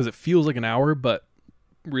paralysis because it feels like an hour, but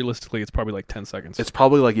realistically it's probably like 10 seconds. It's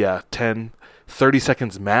probably like 10, 30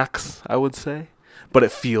 seconds max, I would say, but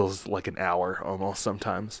it feels like an hour almost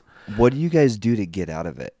sometimes. What do you guys do to get out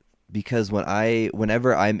of it? Because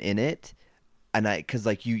whenever I'm in it, and cause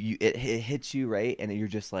like it hits you, right? And you're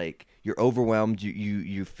just like, you're overwhelmed.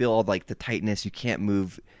 You feel all like the tightness. You can't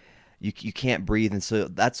move. You can't breathe. And so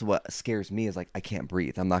that's what scares me is like, I can't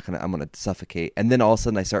breathe. I'm going to suffocate. And then all of a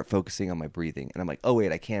sudden I start focusing on my breathing and I'm like, oh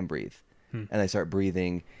wait, I can breathe. And I start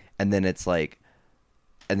breathing. And then it's like,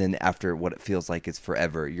 and then after what it feels like is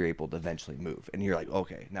forever, you're able to eventually move. And you're like,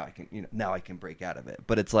 okay, now I can break out of it.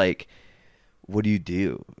 But it's like, what do you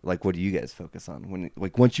do? Like, what do you guys focus on when,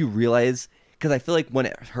 like, once you realize? Because I feel like when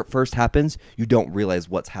it first happens, you don't realize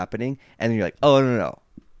what's happening, and then you're like, "Oh no,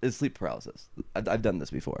 it's sleep paralysis." I've done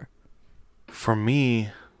this before. For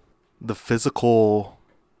me, the physical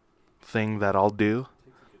thing that I'll do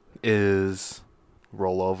is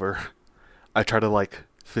roll over. I try to like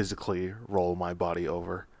physically roll my body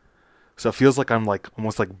over, so it feels like I'm like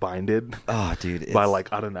almost like binded. Oh, dude! By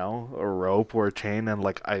like, I don't know, a rope or a chain, and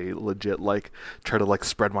like I legit like try to like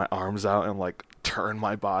spread my arms out and like turn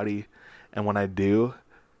my body. And when I do,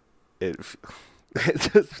 it's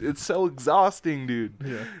so exhausting, dude.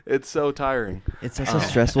 Yeah. It's so tiring. It's such a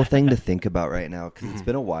stressful thing to think about right now because it's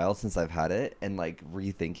been a while since I've had it, and like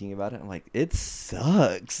rethinking about it, I'm like, it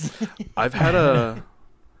sucks. I had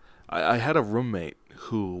a roommate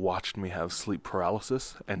who watched me have sleep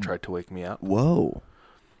paralysis and tried to wake me up. Whoa.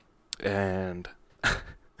 And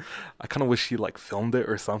I kind of wish he like filmed it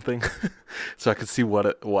or something so I could see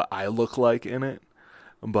what I look like in it.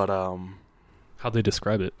 But how'd they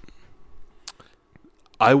describe it?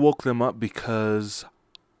 I woke them up because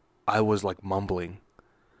I was like mumbling,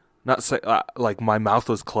 not say like my mouth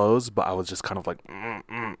was closed, but I was just kind of like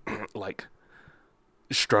like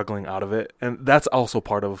struggling out of it, and that's also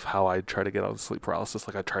part of how I try to get out of sleep paralysis.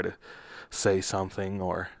 Like I try to say something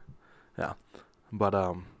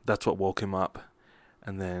but that's what woke him up,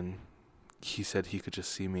 and then he said he could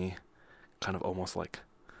just see me kind of almost like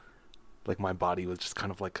my body was just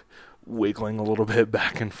kind of like wiggling a little bit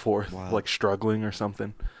back and forth, Wow. like struggling or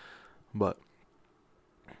something. But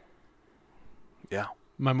yeah.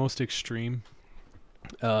 My most extreme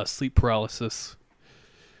sleep paralysis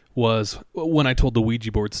was when I told the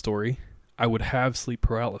Ouija board story. I would have sleep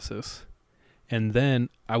paralysis, and then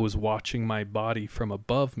I was watching my body from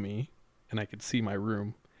above me, and I could see my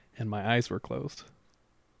room, and my eyes were closed.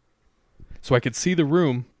 So I could see the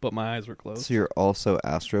room, but my eyes were closed. So you're also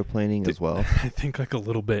astroplaning as well? I think like a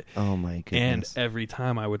little bit. Oh my And goodness. every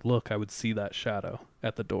time I would look, I would see that shadow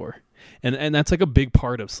at the door. And that's like a big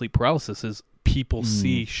part of sleep paralysis is people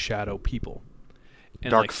see shadow people. And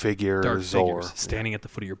Dark figures or standing at the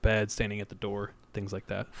foot of your bed, standing at the door, things like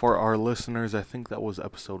that. For our listeners, I think that was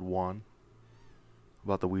episode 1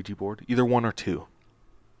 about the Ouija board. Either 1 or 2.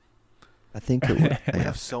 I think it would. We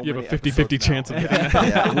have so You have many a 50-50 episodes chance now. of getting that.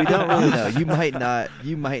 Yeah, we don't really know.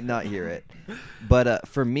 You might not hear it. But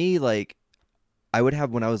for me, like, I would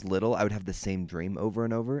have, when I was little, I would have the same dream over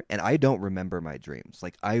and over, and I don't remember my dreams.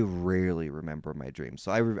 Like, I rarely remember my dreams.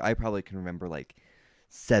 So I probably can remember, like,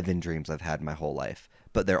 7 dreams I've had my whole life,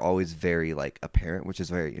 but they're always very, like, apparent, which is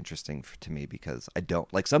very interesting to me because I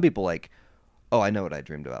don't, like, some people, like, oh, I know what I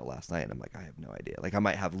dreamed about last night, and I'm like, I have no idea. Like, I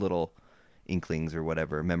might have little inklings or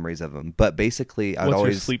whatever, memories of them, but basically I'd What's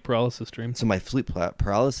always... your sleep paralysis dream? So my sleep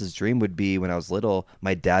paralysis dream would be when I was little,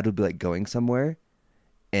 my dad would be like going somewhere,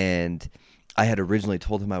 and I had originally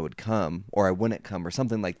told him I would come or I wouldn't come or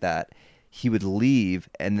something like that. He would leave,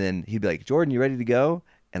 and then he'd be like, Jordan, you ready to go?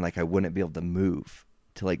 And like I wouldn't be able to move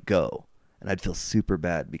to like go, and I'd feel super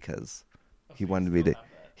bad because he wanted me to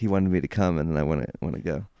come, and then I wouldn't want to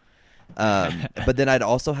go. But then I'd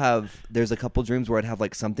also have, there's a couple dreams where I'd have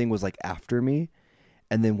like something was like after me,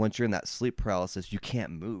 and then once you're in that sleep paralysis, you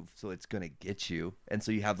can't move, so it's gonna get you, and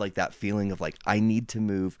so you have like that feeling of like I need to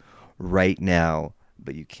move right now,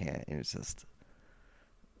 but you can't, and it's just,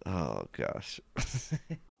 oh gosh.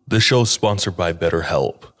 This show is sponsored by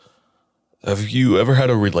BetterHelp. Have you ever had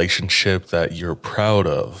a relationship that you're proud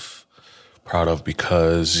of? Proud of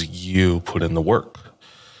because you put in the work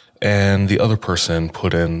and the other person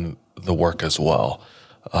put in the work as well.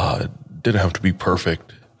 Didn't have to be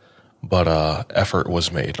perfect, but effort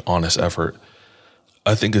was made, honest effort.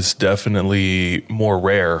 I think it's definitely more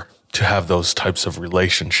rare to have those types of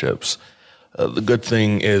relationships. The good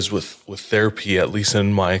thing is with therapy, at least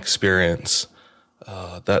in my experience,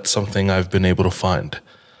 that's something I've been able to find.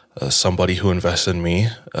 Somebody who invests in me,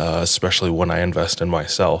 especially when I invest in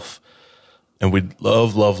myself. And we'd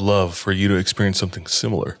love, love, love for you to experience something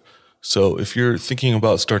similar. So if you're thinking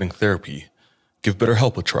about starting therapy, give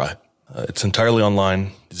BetterHelp a try. It's entirely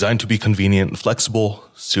online, designed to be convenient and flexible,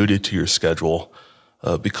 suited to your schedule.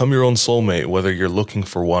 Become your own soulmate, whether you're looking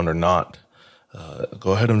for one or not.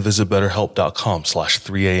 Go ahead and visit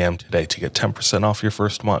BetterHelp.com/3am today to get 10% off your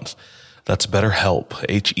first month. That's BetterHelp,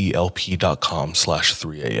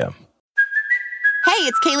 HELP.com/3am. Hey,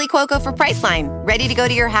 it's Kaylee Cuoco for Priceline. Ready to go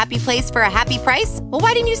to your happy place for a happy price? Well,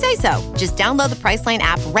 why didn't you say so? Just download the Priceline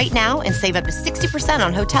app right now and save up to 60%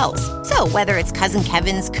 on hotels. So whether it's Cousin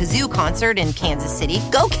Kevin's Kazoo Concert in Kansas City,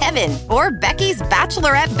 go Kevin, or Becky's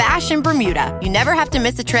Bachelorette Bash in Bermuda, you never have to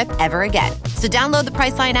miss a trip ever again. So download the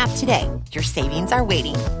Priceline app today. Your savings are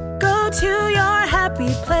waiting. Go to your happy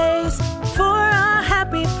place for a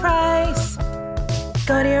happy price.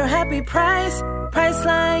 Go to your happy price,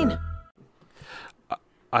 Priceline.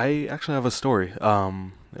 I actually have a story.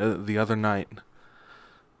 The other night,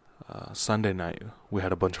 Sunday night, we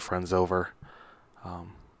had a bunch of friends over. I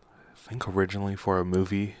think originally for a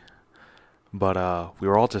movie, but we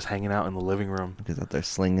were all just hanging out in the living room. Because out there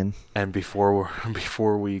slinging. And before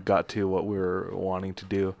we got to what we were wanting to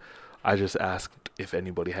do, I just asked if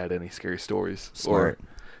anybody had any scary stories Smart. or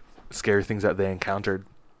scary things that they encountered.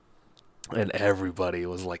 And everybody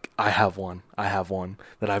was like, I have one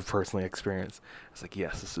that I've personally experienced. I was like,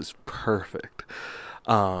 yes, this is perfect.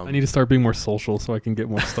 I need to start being more social so I can get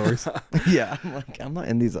more stories. Yeah, I'm not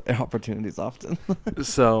in these opportunities often.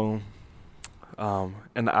 So,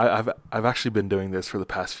 and I've actually been doing this for the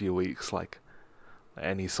past few weeks. Like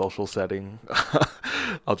any social setting,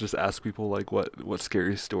 I'll just ask people like what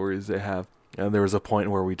scary stories they have. And there was a point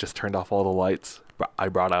where we just turned off all the lights. I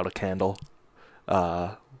brought out a candle,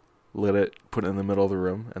 lit it, put it in the middle of the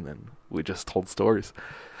room, and then we just told stories.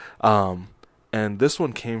 And this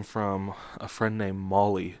one came from a friend named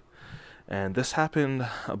Molly, and this happened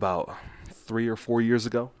about 3 or 4 years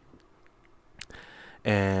ago.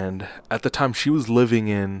 And at the time, she was living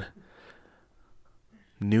in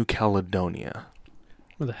New Caledonia.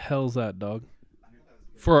 Where the hell's that, dog?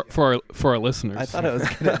 For our listeners. I thought I was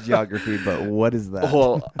good at geography, but what is that?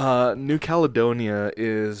 Well, New Caledonia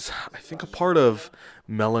is, I think, a part of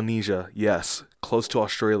Melanesia. Yes, close to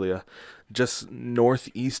Australia, just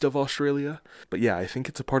northeast of Australia. But yeah, I think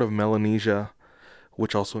it's a part of Melanesia,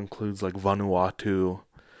 which also includes like Vanuatu.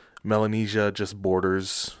 Melanesia just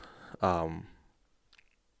borders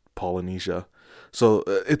Polynesia. So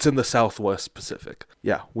it's in the Southwest Pacific.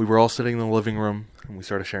 Yeah, we were all sitting in the living room and we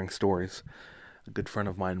started sharing stories. A good friend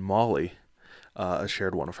of mine, Molly,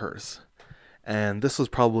 shared one of hers. And this was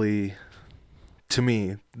probably, to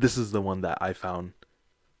me, this is the one that I found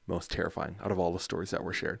most terrifying out of all the stories that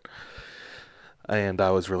were shared. And I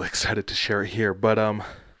was really excited to share it here. But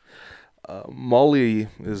Molly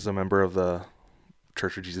is a member of the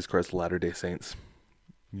Church of Jesus Christ of Latter-day Saints.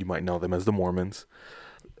 You might know them as the Mormons.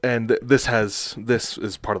 And this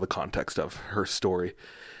is part of the context of her story.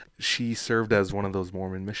 She served as one of those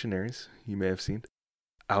Mormon missionaries you may have seen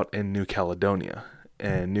out in New Caledonia.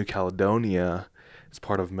 And New Caledonia is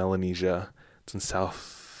part of Melanesia. It's in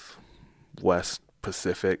Southwest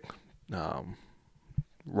Pacific,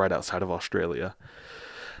 right outside of Australia.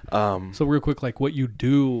 So real quick, like what you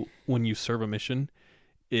do when you serve a mission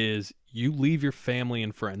is you leave your family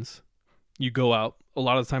and friends. You go out a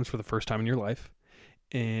lot of the times for the first time in your life.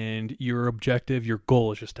 And your objective, your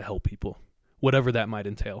goal is just to help people, whatever that might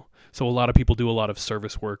entail. So a lot of people do a lot of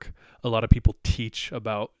service work. A lot of people teach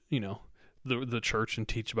about, the church and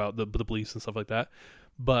teach about the beliefs and stuff like that.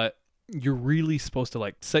 But you're really supposed to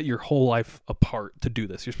like set your whole life apart to do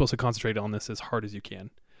this. You're supposed to concentrate on this as hard as you can.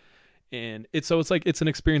 And it's an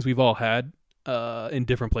experience we've all had in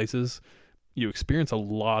different places. You experience a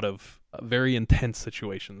lot of very intense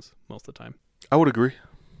situations most of the time. I would agree.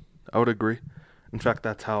 In fact,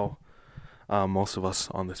 that's how most of us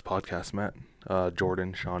on this podcast met.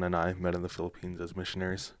 Jordan, Sean, and I met in the Philippines as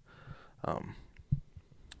missionaries. And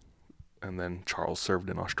then Charles served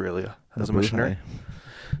in Australia as a missionary.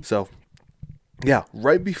 So, yeah,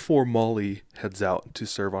 right before Molly heads out to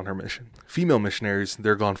serve on her mission, female missionaries,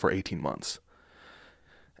 they're gone for 18 months.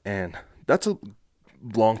 And that's a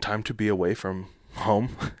long time to be away from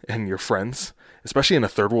home and your friends, especially in a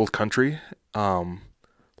third world country.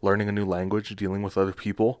 Learning a new language, dealing with other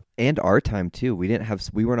people. And our time too. We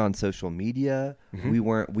weren't on social media.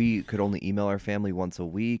 Mm-hmm. We could only email our family once a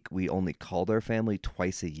week. We only called our family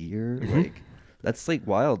twice a year. Mm-hmm. Like that's like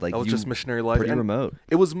wild. Like that was just missionary life. Pretty remote.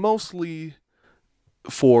 It was mostly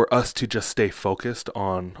for us to just stay focused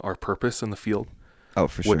on our purpose in the field. Oh,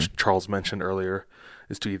 for sure. Which Charles mentioned earlier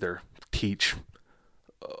is to either teach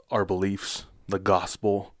our beliefs, the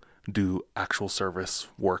gospel, do actual service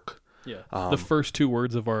work. Yeah. The first two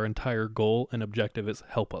words of our entire goal and objective is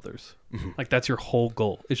help others. Mm-hmm. Like that's your whole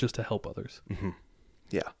goal. It's just to help others. Mm-hmm.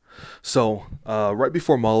 Yeah. So right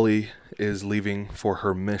before Molly is leaving for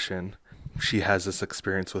her mission, she has this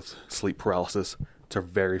experience with sleep paralysis. It's her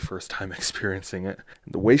very first time experiencing it.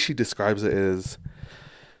 The way she describes it is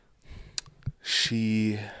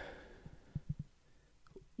she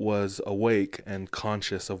was awake and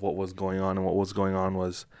conscious of what was going on. And what was going on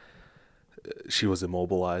was she was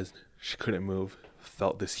immobilized. She couldn't move.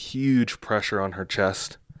 Felt this huge pressure on her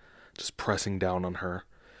chest, just pressing down on her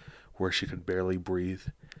where she could barely breathe.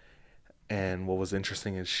 And what was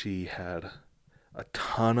interesting is she had a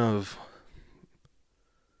ton of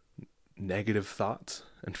negative thoughts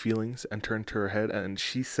and feelings enter into her head. And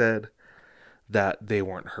she said that they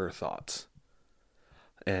weren't her thoughts.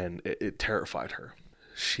 And it terrified her.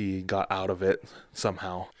 She got out of it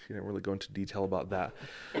somehow. She didn't really go into detail about that.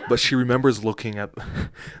 But she remembers looking at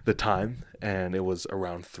the time, and it was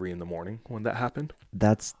around 3 a.m. when that happened.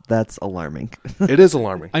 That's alarming. It is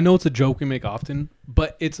alarming. I know it's a joke we make often,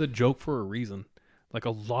 but it's a joke for a reason. Like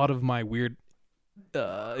a lot of my weird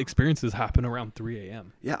experiences happen around 3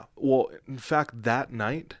 a.m. Yeah. Well, in fact, that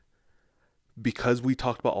night, because we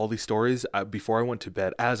talked about all these stories, before I went to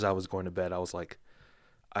bed, as I was going to bed, I was like,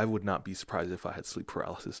 I would not be surprised if I had sleep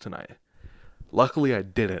paralysis tonight. Luckily, I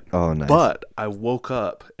didn't. Oh, nice. But I woke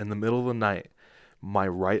up in the middle of the night. My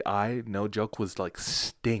right eye, no joke, was like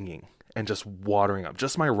stinging and just watering up.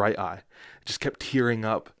 Just my right eye. It just kept tearing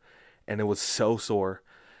up, and it was so sore.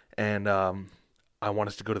 And I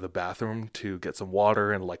wanted to go to the bathroom to get some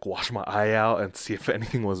water and like wash my eye out and see if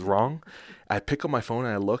anything was wrong. I pick up my phone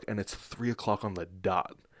and I look, and it's 3:00 on the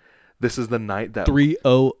dot. This is the night that 300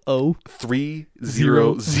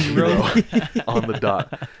 on the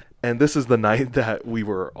dot. And this is the night that we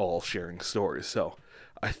were all sharing stories. So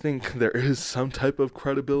I think there is some type of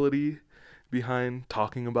credibility behind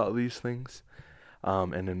talking about these things,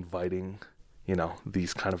 and inviting,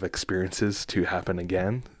 these kind of experiences to happen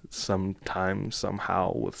again. sometimes,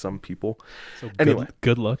 somehow, with some people. So Anyway.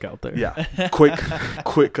 good luck out there. Yeah.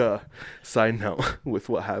 Quick side note with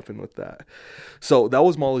what happened with that. So that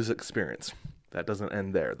was Molly's experience. That doesn't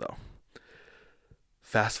end there, though.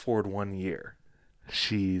 Fast forward 1 year.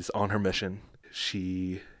 She's on her mission.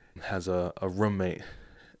 She has a roommate,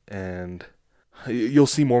 and you'll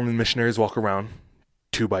see Mormon missionaries walk around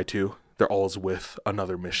 2 by 2. They're always with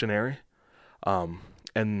another missionary.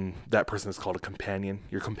 And that person is called a companion.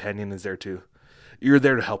 Your companion is there too. You're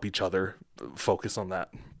there to help each other, focus on that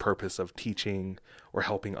purpose of teaching or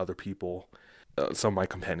helping other people. Some of my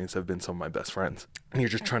companions have been some of my best friends. And you're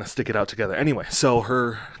just trying to stick it out together. Anyway, so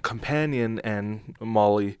her companion and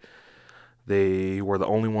Molly, they were the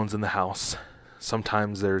only ones in the house.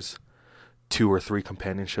 Sometimes there's 2 or 3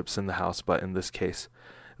 companionships in the house, but in this case,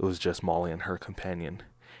 it was just Molly and her companion.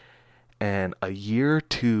 And a year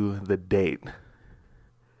to the date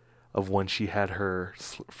of when she had her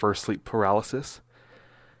first sleep paralysis,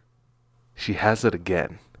 she has it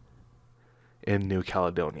again in New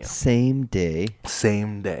Caledonia. Same day.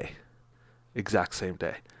 Same day. Exact same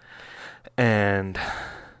day. And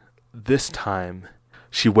this time,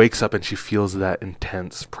 she wakes up and she feels that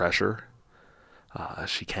intense pressure.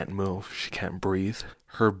 She can't move. She can't breathe.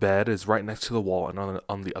 Her bed is right next to the wall, and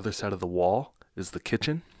on the other side of the wall is the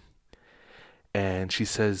kitchen. And she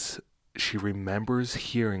says she remembers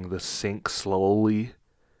hearing the sink slowly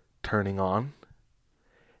turning on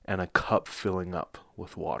and a cup filling up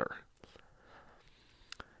with water.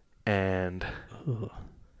 And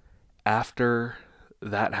after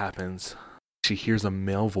that happens, she hears a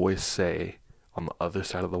male voice say on the other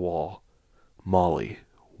side of the wall, "Molly,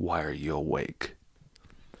 why are you awake?"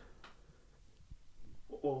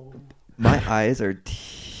 My eyes are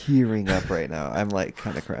tearing up right now. I'm like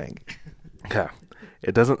kind of crying. Okay.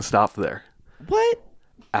 It doesn't stop there. What?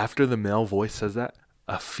 After the male voice says that,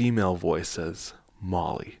 a female voice says,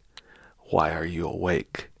 "Molly, why are you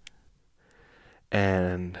awake?"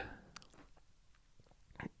 And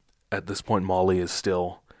at this point, Molly is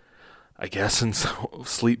still, I guess, in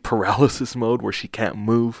sleep paralysis mode where she can't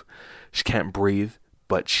move, she can't breathe,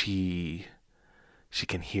 but she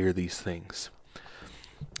can hear these things.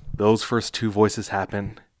 Those first 2 voices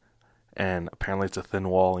happen, and apparently it's a thin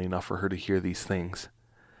wall enough for her to hear these things.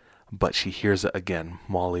 But she hears it again,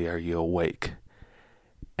 "Molly, are you awake?"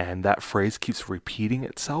 And that phrase keeps repeating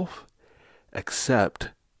itself,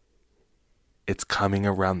 except it's coming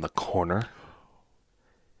around the corner.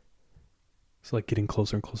 It's like getting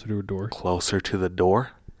closer and closer to a door. Closer to the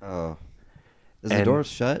door. Oh. Is the door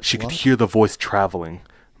shut? She could hear the voice traveling.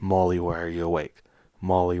 "Molly, why are you awake?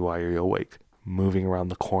 Molly, why are you awake?" Moving around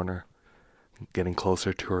the corner, getting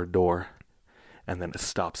closer to her door. And then it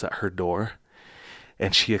stops at her door.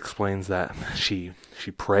 And she explains that she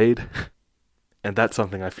prayed. And that's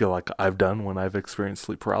something I feel like I've done when I've experienced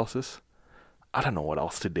sleep paralysis. I don't know what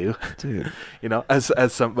else to do. Dude. You know, as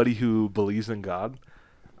somebody who believes in God,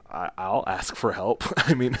 I'll ask for help.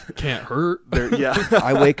 I mean, can't hurt. Yeah.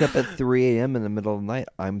 I wake up at 3 a.m. in the middle of the night.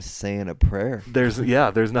 I'm saying a prayer. There's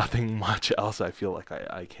nothing much else I feel like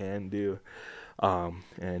I can do.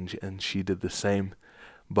 And she did the same.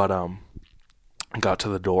 But got to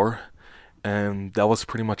the door, and that was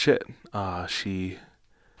pretty much it. She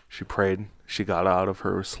prayed. She got out of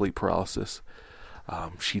her sleep paralysis.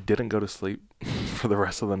 She didn't go to sleep for the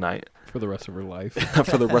rest of the night. For the rest of her life.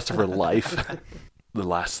 For the rest of her life. The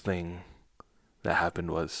last thing that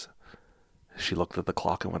happened was she looked at the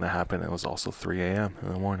clock, and when it happened, it was also 3 a.m.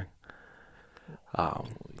 in the morning.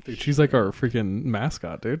 Dude, she's like our freaking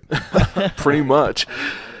mascot, dude. Pretty much.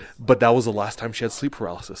 But that was the last time she had sleep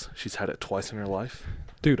paralysis. She's had it twice in her life.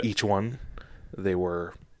 Dude. Each one, they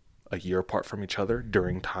were a year apart from each other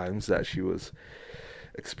during times that she was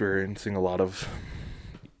experiencing a lot of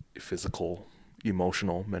physical,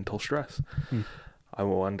 emotional, mental stress. I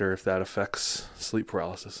wonder if that affects sleep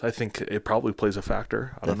paralysis. I think it probably plays a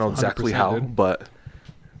factor. I don't know exactly how, but...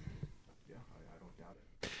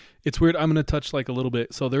 It's weird. I'm going to touch like a little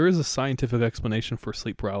bit. So there is a scientific explanation for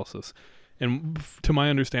sleep paralysis. And to my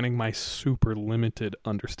understanding, my super limited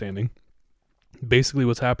understanding, basically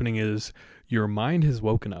what's happening is your mind has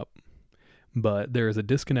woken up, but there is a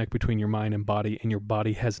disconnect between your mind and body, and your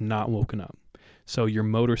body has not woken up. So your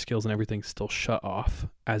motor skills and everything still shut off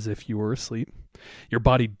as if you were asleep. Your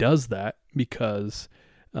body does that because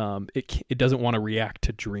it doesn't want to react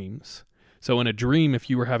to dreams. So in a dream, if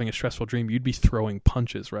you were having a stressful dream, you'd be throwing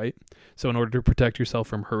punches, right? So in order to protect yourself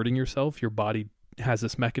from hurting yourself, your body has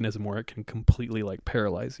this mechanism where it can completely like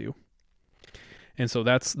paralyze you. And so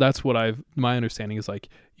that's what my understanding is, like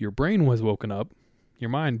your brain was woken up, your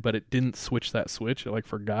mind, but it didn't switch that switch. It like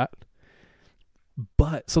forgot.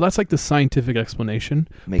 But so that's like the scientific explanation.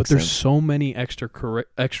 Makes but there's sense. so many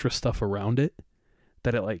extra stuff around it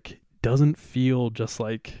that it like doesn't feel just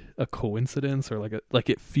like a coincidence or like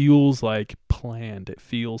it feels like planned. It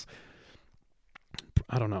feels,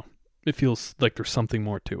 I don't know. It feels like there's something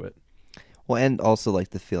more to it. Well, and also like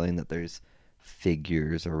the feeling that there's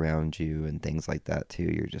figures around you and things like that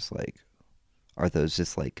too. You're just like, are those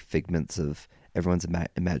just like figments of everyone's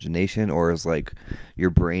imagination, or is like your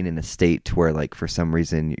brain in a state to where like for some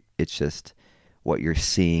reason it's just what you're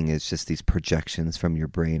seeing is just these projections from your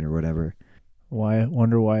brain or whatever?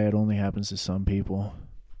 Wonder why it only happens to some people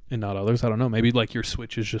and not others. I don't know. Maybe like your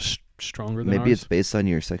switch is just stronger than Maybe ours. it's based on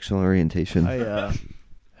your sexual orientation. I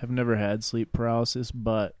have never had sleep paralysis,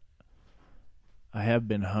 but I have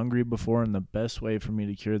been hungry before, and the best way for me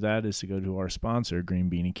to cure that is to go to our sponsor, Green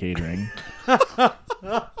Beanie Catering.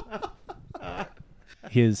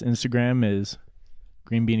 His Instagram is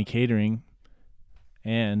Green Beanie Catering,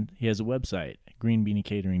 and he has a website,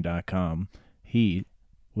 greenbeaniecatering.com. He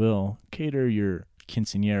will cater your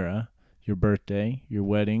quinceañera, your birthday, your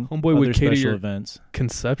wedding, Homeboy other would cater special your events.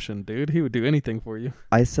 conception, dude. He would do anything for you.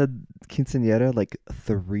 I said quinceañera like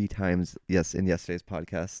 3 times in yesterday's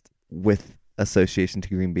podcast with association to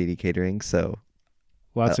Green Beanie Catering, so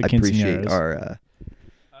Lots of I appreciate quinceañeras. our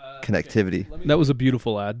connectivity. That was a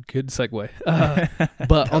beautiful ad. Good segue.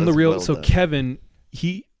 But on the was real, well so done. Kevin,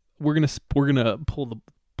 we're gonna pull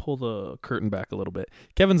the curtain back a little bit.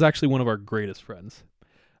 Kevin's actually one of our greatest friends,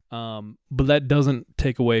 but that doesn't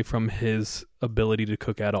take away from his ability to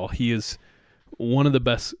cook at all. He is one of the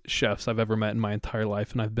best chefs I've ever met in my entire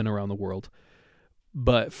life, and I've been around the world.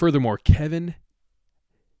 But furthermore, Kevin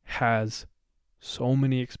has so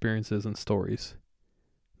many experiences and stories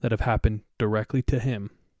that have happened directly to him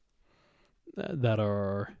that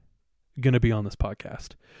are going to be on this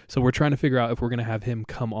podcast. So we're trying to figure out if we're going to have him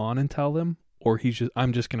come on and tell them, or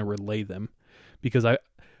I'm just going to relay them, because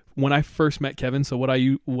when I first met Kevin, so what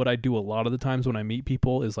I do a lot of the times when I meet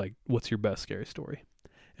people is like, what's your best scary story?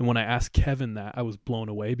 And when I asked Kevin that, I was blown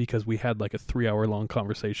away because we had like a 3-hour-long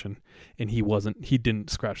conversation, and he didn't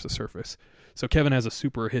scratch the surface. So Kevin has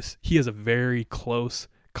he has a very close,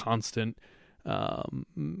 constant, a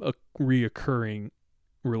reoccurring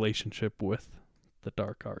relationship with the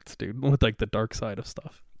dark arts, dude, with like the dark side of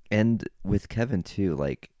stuff. And with Kevin too,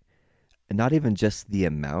 like not even just the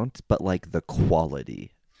amount, but like the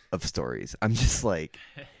quality of stories. I'm just like,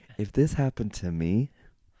 if this happened to me,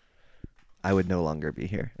 I would no longer be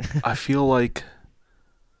here. I feel like,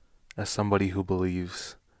 as somebody who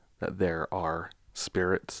believes that there are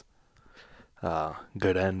spirits,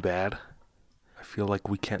 good and bad, I feel like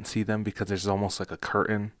we can't see them because there's almost like a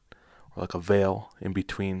curtain or like a veil in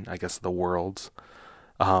between, I guess, the worlds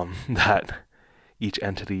that each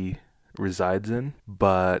entity resides in.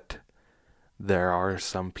 But there are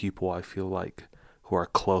some people, I feel like, who are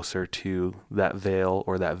closer to that veil,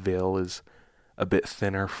 or that veil is a bit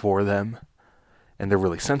thinner for them, and they're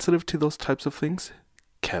really sensitive to those types of things.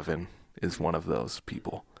 Kevin is one of those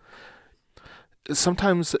people.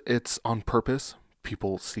 Sometimes it's on purpose.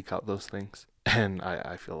 People seek out those things, and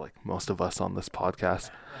I feel like most of us on this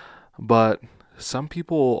podcast. But some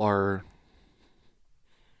people are,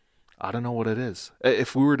 I don't know what it is.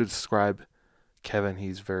 If we were to describe Kevin,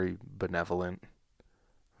 he's very benevolent,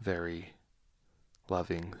 very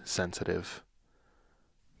loving, sensitive,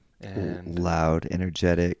 and loud,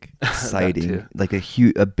 energetic, exciting, too. like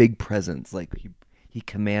a big presence. Like he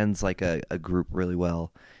commands like a group really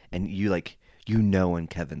well, and when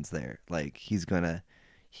Kevin's there, like he's gonna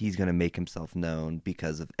make himself known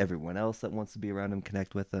because of everyone else that wants to be around him,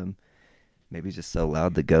 connect with him. Maybe he's just so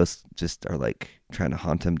loud the ghosts just are like trying to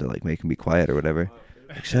haunt him to like make him be quiet or whatever.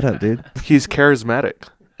 Like, shut up, dude. he's charismatic,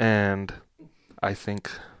 and I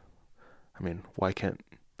think, why can't,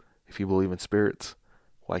 if you believe in spirits,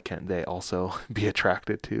 why can't they also be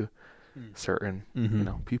attracted to certain,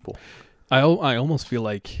 people? I almost feel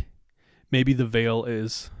like maybe the veil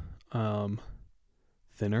is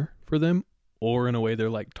thinner for them, or in a way they're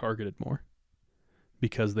like targeted more,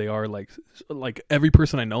 because they are like every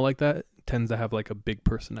person I know like that tends to have like a big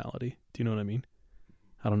personality. Do you know what I mean?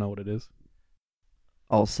 I don't know what it is.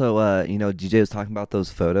 Also, DJ was talking about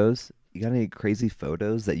those photos. You got any crazy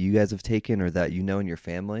photos that you guys have taken or that you know in your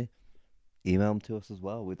family? Email them to us as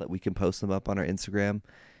well. We can post them up on our Instagram,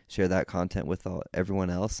 share that content with everyone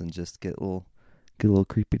else, and just get a little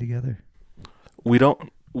creepy together. We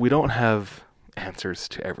don't have answers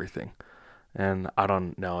to everything, and I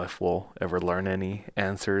don't know if we'll ever learn any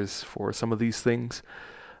answers for some of these things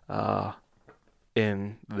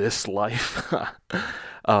in this life.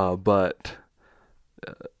 But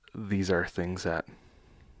these are things that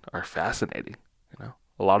are fascinating,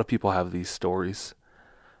 a lot of people have these stories,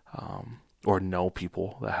 or know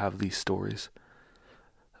people that have these stories.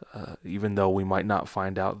 Even though we might not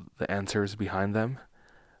find out the answers behind them,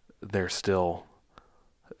 they're still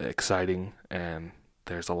exciting, and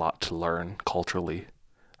there's a lot to learn culturally,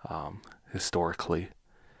 historically,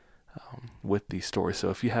 with these stories. So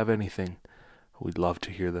if you have anything, we'd love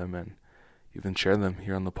to hear them and even share them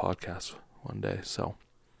here on the podcast one day. So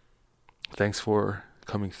thanks for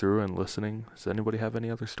coming through and listening. Does anybody have any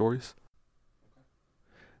other stories?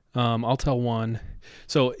 I'll tell one.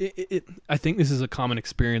 So I think this is a common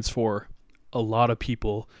experience for a lot of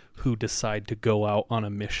people who decide to go out on a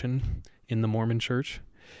mission in the Mormon church.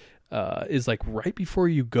 Is like right before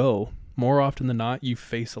you go, more often than not, you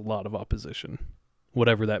face a lot of opposition,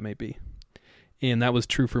 whatever that may be. And that was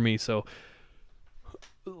true for me. So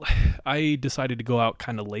I decided to go out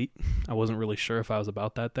kind of late. I wasn't really sure if I was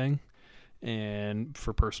about that thing. And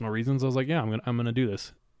for personal reasons, I was like, yeah, I'm gonna do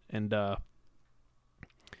this. And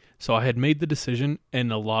so I had made the decision,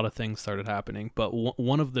 and a lot of things started happening. But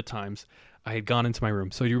one of the times I had gone into my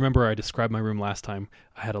room. So you remember I described my room last time.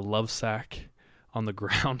 I had a love sack on the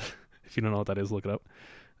ground. If you don't know what that is, look it up.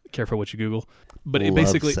 Careful what you Google. But it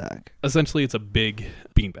basically, essentially, it's a big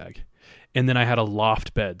beanbag. And then I had a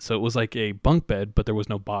loft bed. So it was like a bunk bed, but there was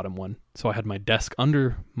no bottom one. So I had my desk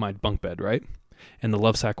under my bunk bed, right? And the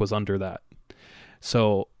love sack was under that.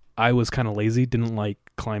 So I was kind of lazy, didn't like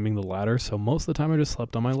climbing the ladder. So most of the time I just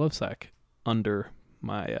slept on my love sack under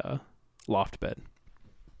my loft bed.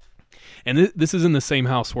 And this is in the same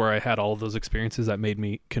house where I had all of those experiences that made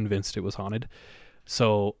me convinced it was haunted.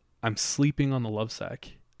 So I'm sleeping on the love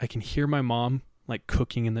sack. I can hear my mom like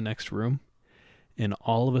cooking in the next room. And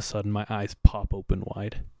all of a sudden my eyes pop open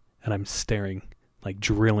wide. And I'm staring, like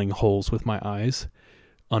drilling holes with my eyes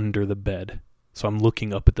under the bed. So I'm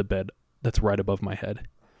looking up at the bed that's right above my head.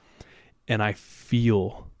 And I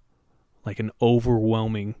feel like an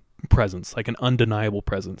overwhelming presence, like an undeniable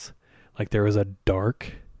presence. Like there is a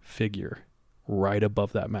dark figure right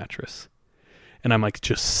above that mattress. And I'm like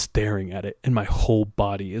just staring at it, and my whole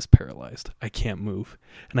body is paralyzed. I can't move.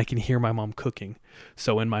 And I can hear my mom cooking.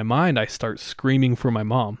 So in my mind, I start screaming for my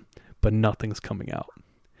mom, but nothing's coming out.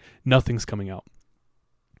 Nothing's coming out.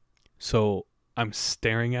 So I'm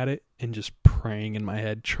staring at it and just praying in my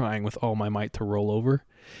head, trying with all my might to roll over.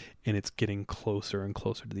 And it's getting closer and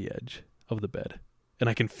closer to the edge of the bed. And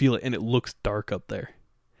I can feel it, and it looks dark up there.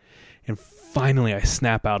 And finally, I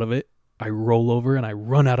snap out of it. I roll over, and I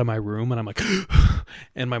run out of my room, and I'm like,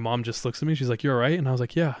 and my mom just looks at me. She's like, "You all right?" And I was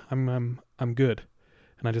like, "Yeah, I'm good."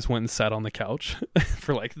 And I just went and sat on the couch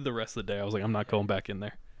for like the rest of the day. I was like, I'm not going back in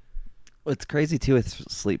there. What's crazy too with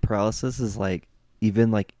sleep paralysis is like,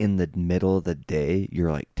 even like in the middle of the day,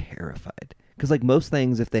 you're like terrified. Because like most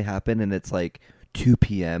things, if they happen and it's like 2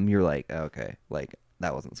 p.m., you're like, oh, okay, like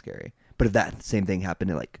that wasn't scary. But if that same thing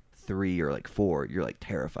happened at like 3 or like 4, you're like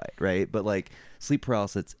terrified, right? But like sleep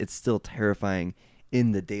paralysis, it's still terrifying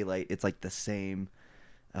in the daylight. It's like the same.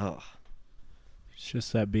 Oh, it's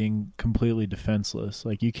just that being completely defenseless.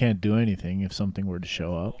 Like you can't do anything if something were to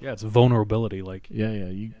show up. Yeah, it's vulnerability. Like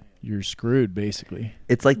you're screwed basically.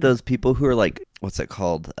 It's like those people who are like, what's it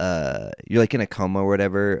called? You're like in a coma or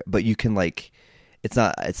whatever, but you can like, it's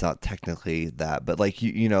not technically that, but like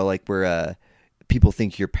you know, like where people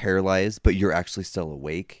think you're paralyzed, but you're actually still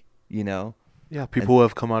awake. You know? Yeah, people who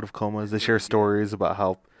have come out of comas, they share stories about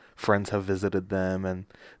how friends have visited them and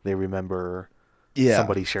they remember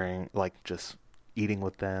somebody sharing, like just eating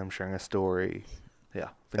with them, sharing a story. Yeah.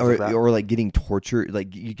 Or like getting tortured,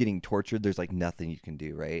 like you getting tortured, there's like nothing you can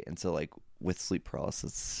do, right? And so like with sleep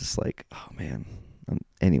paralysis, it's just like, oh man,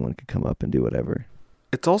 anyone could come up and do whatever.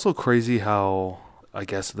 It's also crazy how I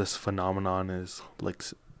guess this phenomenon is like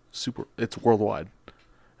it's worldwide.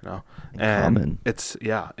 You know, and common.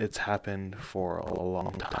 It's happened for a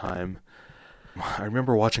long time. I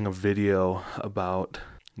remember watching a video about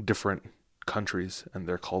different countries and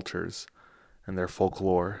their cultures and their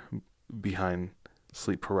folklore behind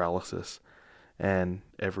sleep paralysis. And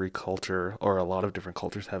every culture, or a lot of different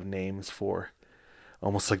cultures, have names for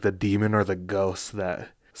almost like the demon or the ghost that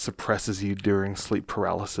suppresses you during sleep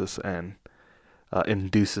paralysis and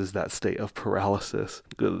induces that state of paralysis.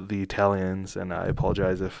 The Italians, and I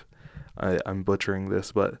apologize if I'm butchering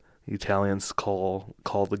this, but the Italians call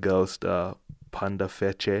the ghost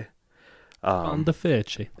Pandafece.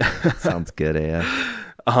 Pandafece. Sounds good,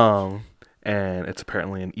 yeah. And it's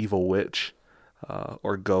apparently an evil witch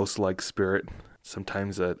or ghost-like spirit,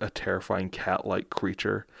 sometimes a terrifying cat-like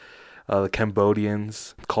creature. The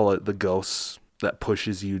Cambodians call it the ghost that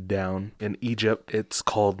pushes you down. In Egypt,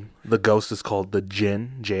 the ghost is called the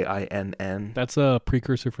jinn, Jinn. That's a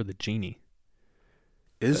precursor for the genie.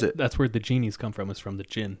 Is it? That's where the genies come from, is from the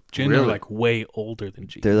jinn. Jinn Really? are like way older than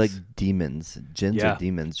genies. They're like demons. Jinns Yeah. are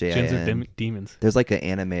demons. Jinns are J-I-N. demons. There's like an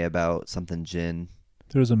anime about something jinn.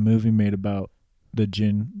 There was a movie made about the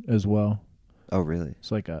jinn as well. Oh, really?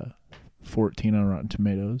 It's like a 14 on Rotten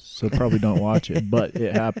Tomatoes, so probably don't watch it, but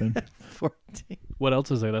it happened. 14. What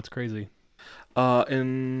else is there? That's crazy.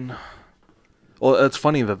 Well, it's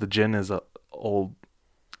funny that the jinn is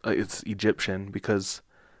it's Egyptian, because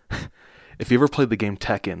if you ever played the game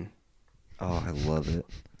Tekken, Oh, I love it.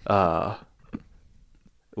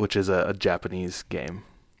 which is a Japanese game,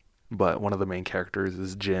 but one of the main characters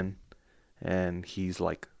is Jin, and he's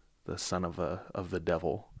like the son of the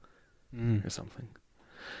devil or something.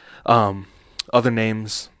 Other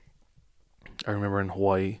names, I remember in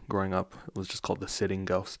Hawaii growing up, it was just called the sitting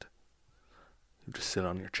ghost. You just sit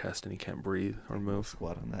on your chest and you can't breathe or move.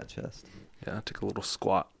 Squat on that chest. Yeah, take a little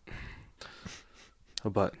squat.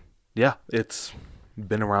 But yeah, it's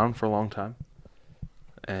been around for a long time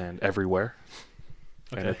and everywhere.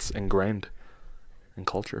 And it's ingrained in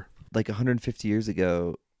culture. Like 150 years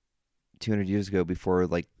ago, 200 years ago, before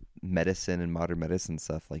like medicine and modern medicine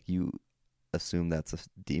stuff, like you assume that's a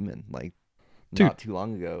demon. Like Dude. not too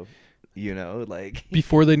long ago, like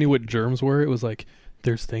Before they knew what germs were, it was like,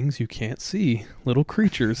 there's things you can't see, little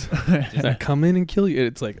creatures that come in and kill you.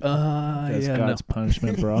 It's like, That's God's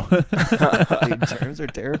punishment, bro. Dude, germs are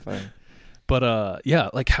terrifying. But yeah,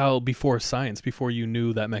 like how before science, before you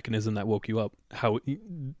knew that mechanism that woke you up, how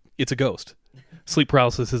it's a ghost. Sleep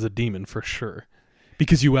paralysis is a demon for sure,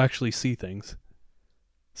 because you actually see things.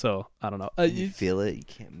 So I don't know. You feel it, you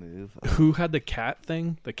can't move. Who had the cat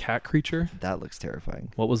thing? The cat creature? That looks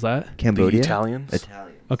terrifying. What was that? Cambodia? The Italians?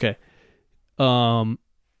 Italian. Okay.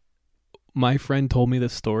 My friend told me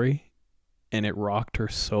this story, and it rocked her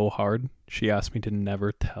so hard. She asked me to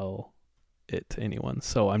never tell it to anyone.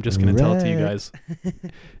 So I'm just going to tell it to you guys.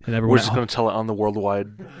 And everyone We're just going to tell it on the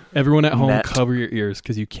worldwide. Everyone at home, net. cover your ears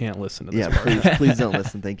because you can't listen to this Yeah, part. please don't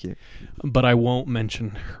listen. Thank you. But I won't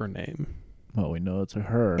mention her name. Well, we know it's a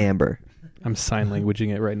her. Amber. I'm sign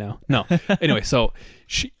languaging it right now. No. Anyway, so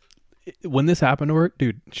when this happened to her,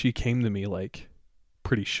 dude, she came to me like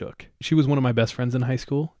pretty shook. She was one of my best friends in high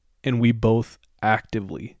school, and we both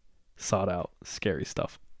actively sought out scary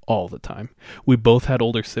stuff all the time. We both had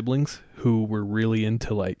older siblings who were really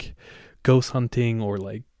into like ghost hunting or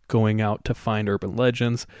like going out to find urban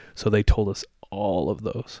legends, so they told us all of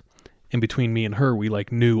those. And between me and her, we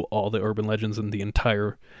like knew all the urban legends in the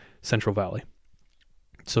entire Central Valley.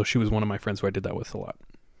 So she was one of my friends who I did that with a lot.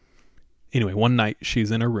 Anyway, one night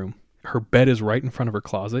she's in her room. Her bed is right in front of her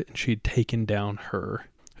closet, and she'd taken down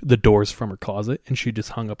the doors from her closet, and she just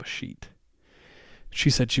hung up a sheet. She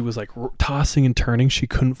said she was like tossing and turning. She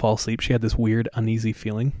couldn't fall asleep. She had this weird uneasy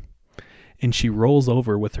feeling, and she rolls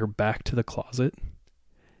over with her back to the closet,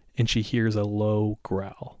 and she hears a low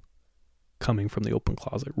growl coming from the open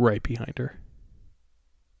closet right behind her.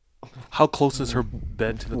 How close is her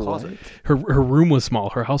bed to the closet? Her room was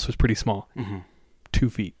small. Her house was pretty small. 2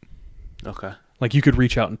 feet. Okay. Like you could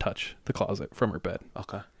reach out and touch the closet from her bed.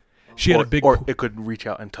 Okay. She had a big... Or it could reach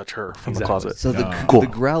out and touch her from the closet. So the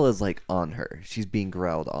growl is like on her. She's being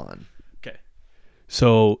growled on. Okay.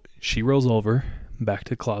 So she rolls over back to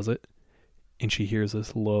the closet, and she hears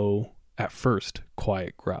this low, at first,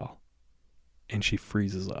 quiet growl. And she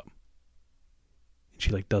freezes up. And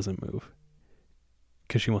she like doesn't move.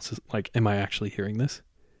 Because she wants to, like, am I actually hearing this?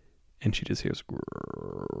 And she just hears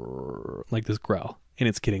like this growl. And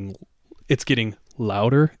it's getting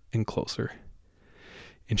louder and closer.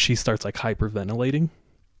 And she starts like hyperventilating.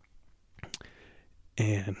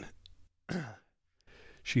 And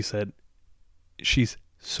she said she's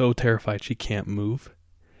so terrified she can't move.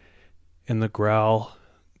 And the growl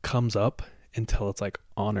comes up until it's like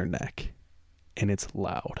on her neck. And it's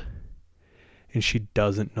loud. And she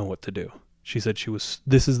doesn't know what to do. She said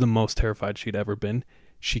this is the most terrified she'd ever been.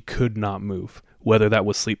 She could not move. Whether that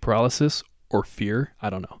was sleep paralysis or fear, I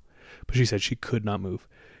don't know. But she said she could not move.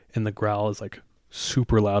 And the growl is like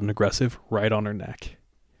super loud and aggressive right on her neck.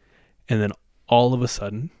 And then all of a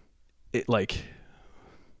sudden, it like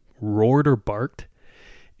roared or barked,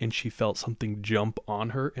 and she felt something jump on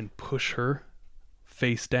her and push her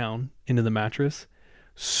face down into the mattress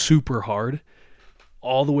super hard,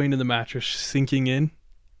 all the way into the mattress, sinking in,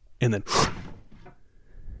 and then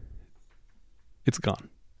it's gone.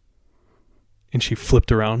 And she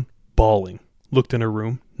flipped around, bawling, looked in her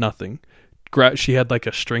room, nothing. She had like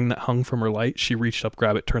a string that hung from her light. She reached up,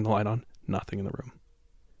 grabbed it, turned the light on, nothing in the room.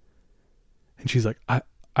 And she's like, I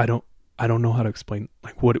don't know how to explain.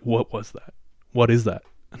 Like, what was that? What is that?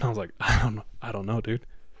 And I was like, I don't know, dude.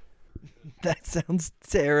 That sounds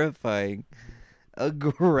terrifying. A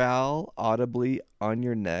growl audibly on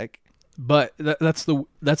your neck. But that's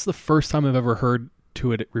the first time I've ever heard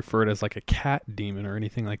to it referred as like a cat demon or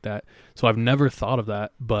anything like that. So I've never thought of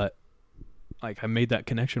that, but like I made that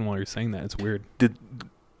connection while you're saying that. It's weird.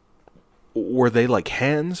 Were they like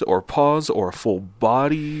hands or paws or a full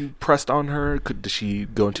body pressed on her? Did she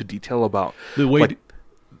go into detail about The way like,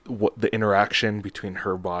 what the interaction between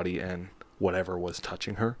her body and whatever was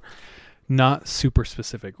touching her? Not super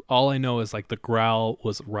specific. All I know is like the growl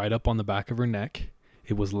was right up on the back of her neck.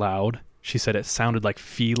 It was loud. She said it sounded like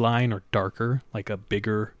feline or darker, like a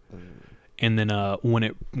bigger. And then when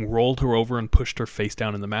it rolled her over and pushed her face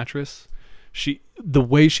down in the mattress, the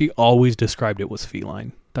way she always described it was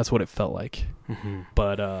feline. That's what it felt like. Mm-hmm.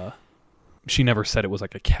 But she never said it was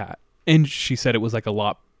like a cat. And she said it was like a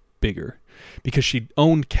lot bigger because she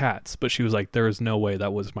owned cats, but she was like, there is no way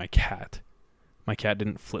that was my cat. My cat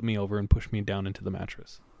didn't flip me over and push me down into the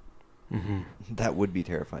mattress. Mm-hmm. That would be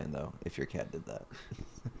terrifying, though, if your cat did that.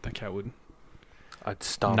 That cat would I'd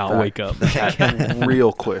stomp not that wake up. cat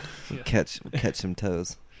real quick. Yeah. Catch some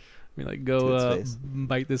toes. Be like, To go its face.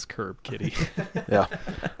 bite this curb, kitty. Yeah.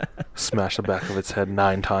 Smash the back of its head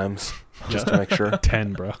 9 times just to make sure.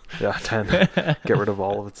 10, bro. Yeah, 10. Get rid of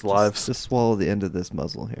all of its lives. Just swallow the end of this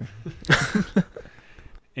muzzle here.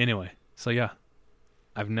 Anyway, so yeah,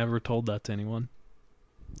 I've never told that to anyone.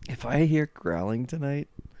 If I hear growling tonight,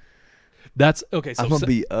 That's okay. So I'm gonna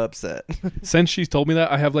be upset. since she's told me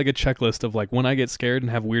that, I have like a checklist of like when I get scared and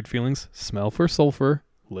have weird feelings: smell for sulfur,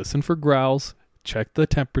 listen for growls, check the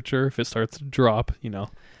temperature if it starts to drop.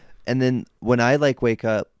 And then when I like wake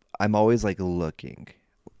up, I'm always like looking,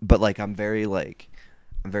 but like I'm very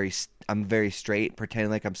straight,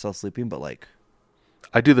 pretending like I'm still sleeping, but like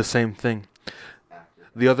I do the same thing.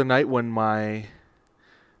 The other night when my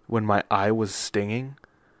eye was stinging,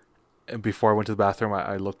 and before I went to the bathroom,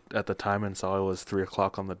 I looked at the time and saw it was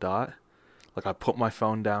 3:00 on the dot. Like I put my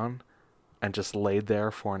phone down and just laid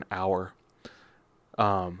there for an hour.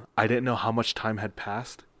 I didn't know how much time had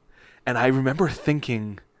passed, and I remember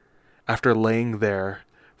thinking, after laying there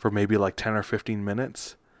for maybe like 10 or 15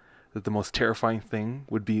 minutes, that the most terrifying thing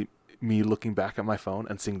would be me looking back at my phone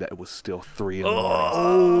and seeing that it was still 3 in the morning.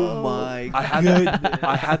 oh my god!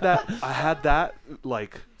 I had that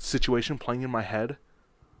like situation playing in my head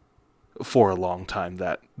for a long time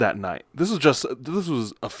that night. This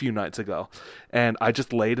was a few nights ago, and I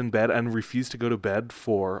just laid in bed and refused to go to bed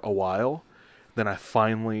for a while. Then I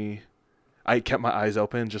kept my eyes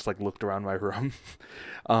open, just like looked around my room,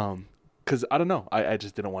 because I don't know, I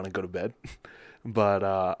just didn't want to go to bed. But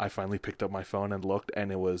I finally picked up my phone and looked,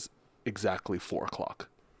 and it was exactly 4:00.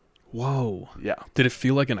 Whoa. Yeah. Did it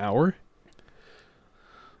feel like an hour?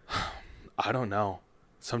 I don't know.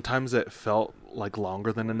 Sometimes it felt like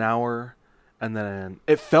longer than an hour, and then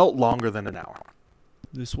it felt longer than an hour.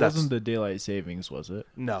 This wasn't the daylight savings, was it?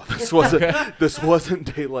 No, this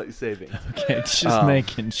wasn't daylight savings. Okay, just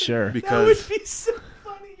making sure. Because be so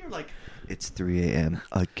funny. You're like, it's 3 a.m.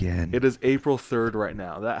 again. it is April 3rd right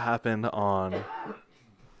now. That happened on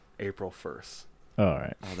April 1st. Oh, all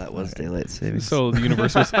right. Oh, that was daylight savings. So the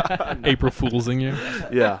universe was April Foolsing you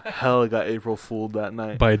Yeah, hell, I got April fooled that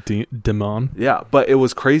night. by a demon. Yeah, but it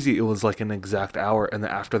was crazy. It was like an exact hour, and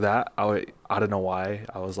then after that, I don't know why,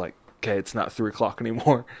 I was like, okay, it's not 3:00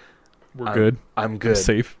 anymore. We're good. I'm good.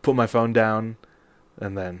 Safe. Put my phone down,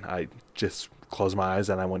 and then I just closed my eyes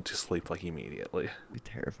and I went to sleep like immediately. Be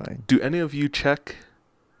terrifying. Do any of you check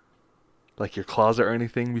like your closet or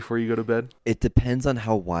anything before you go to bed? It depends on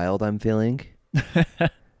how wild I'm feeling.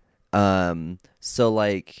 So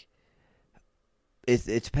like,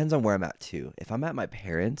 it depends on where I'm at too. If I'm at my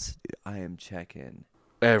parents', dude, I am checking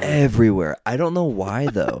everywhere. I don't know why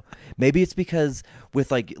though. Maybe it's because with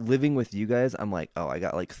like living with you guys, I'm like, oh, I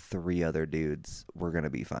got like 3 other dudes. We're gonna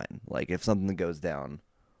be fine. Like if something goes down,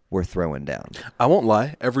 we're throwing down. I won't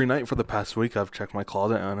lie. Every night for the past week, I've checked my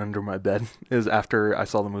closet and under my bed is after I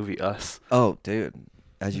saw the movie Us. Oh, dude,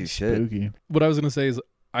 as you should. Spooky. What I was going to say is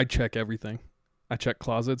I check everything. I check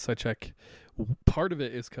closets. Part of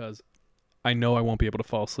it is because I know I won't be able to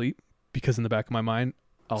fall asleep because in the back of my mind,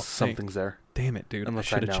 I'll think, Something's there. damn it, dude, Unless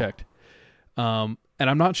I should I have know. checked. And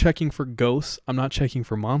I'm not checking for ghosts. I'm not checking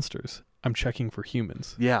for monsters. I'm checking for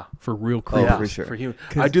humans. Yeah. For real Oh, creatures. Yeah, for sure. For human.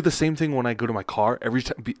 'Cause- I do the same thing when I go to my car every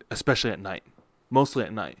time, especially at night. Mostly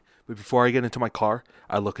at night. But before I get into my car,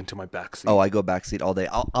 I look into my backseat. Oh, I go backseat all day.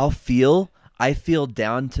 I feel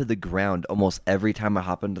down to the ground almost every time I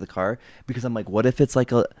hop into the car because I'm like, what if it's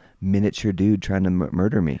like a miniature dude trying to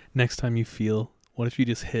murder me? Next time you feel, what if you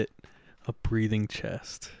just hit a breathing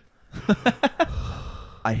chest?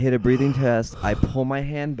 I hit a breathing test. I pull my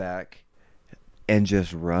hand back and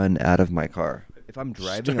just run out of my car. If I'm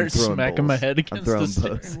driving, I'm Start throwing smacking my bowls. head I'm against throwing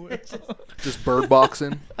the bowls. steering wheel. Just bird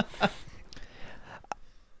boxing.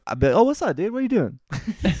 I'd be like, oh, what's up, dude? What are you doing?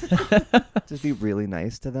 Just be really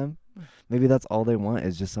nice to them. Maybe that's all they want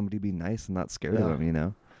is just somebody to be nice and not scared of them, you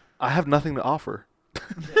know? I have nothing to offer.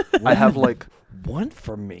 I have like One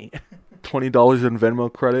for me. $20 in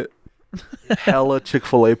Venmo credit, hella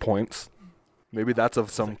Chick-fil-A points. Maybe that's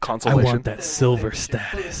of some I consolation. want that silver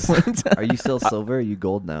status. Are you still silver or are you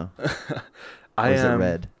gold now? I Or is am it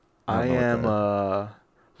red? I don't know what am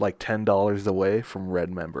like $10 away from Red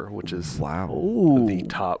Member, which is Wow. the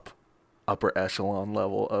top upper echelon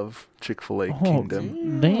level of Chick-fil-A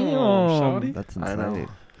Kingdom. Damn. Shawty. That's I insane. know.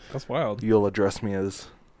 That's wild. You'll address me as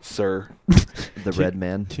Sir. The red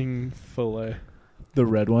man. King Filet. The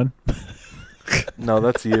red one. No,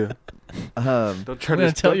 that's you. Don't try I'm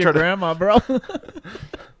gonna tell your grandma, bro.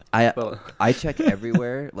 I check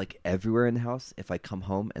everywhere, like everywhere in the house, if I come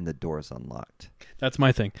home and the door's unlocked. That's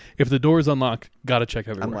my thing. If the door is unlocked, gotta check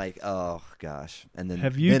everywhere. I'm like, oh gosh. And then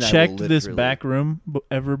Have you then I will checked this literally- back room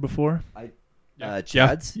ever before?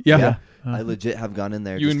 Chad's? Yeah. I legit have gone in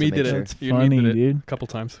there. You just and to me make did sure. it. You and me Funny, did it dude. a couple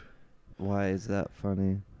times. Why is that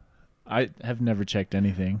funny? I have never checked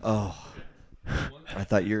anything. Oh, I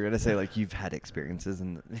thought you were gonna say like you've had experiences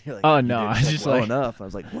and you're like, Oh, you no, didn't I check just well like- enough. I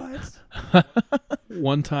was like, what?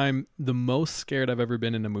 One time, the most scared I've ever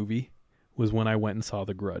been in a movie was when I went and saw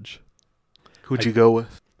The Grudge. Who'd you go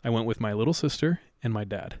with? I went with my little sister and my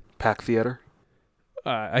dad. Pack Theater?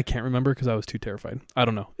 I can't remember because I was too terrified. I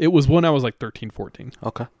don't know. It was when I was like 13, 14.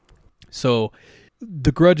 Okay. So,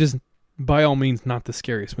 The Grudge is by all means not the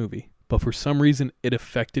scariest movie, but for some reason it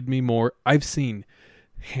affected me more. I've seen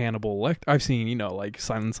Hannibal Lecter. I've seen, like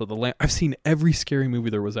Silence of the Lambs. I've seen every scary movie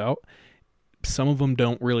there was out. Some of them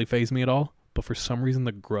don't really faze me at all, but for some reason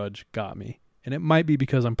The Grudge got me. And it might be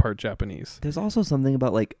because I'm part Japanese. There's also something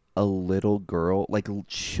about like a little girl, like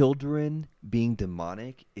children being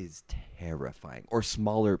demonic is terrifying. Or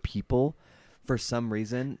smaller people, for some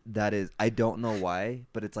reason, that is, I don't know why,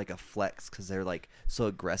 but it's like a flex because they're like so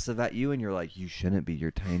aggressive at you, and you're like, you shouldn't be.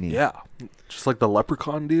 You're tiny. Yeah. Just like the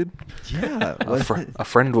leprechaun, dude. Yeah. A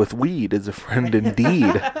friend with weed is a friend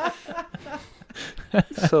indeed.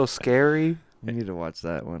 So scary. We need to watch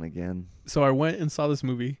that one again. So I went and saw this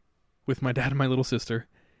movie with my dad and my little sister,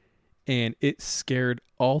 and it scared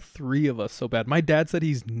all three of us so bad. My dad said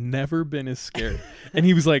he's never been as scared. And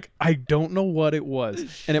he was like, I don't know what it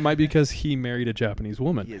was. And it might be because he married a Japanese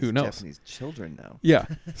woman. He has Who knows? Japanese children now. Yeah.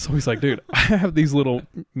 So he's like, dude, I have these little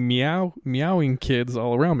meowing kids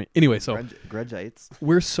all around me. Anyway, so Grudgeites.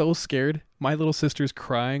 we're so scared. My little sister's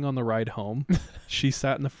crying on the ride home. She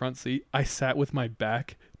sat in the front seat. I sat with my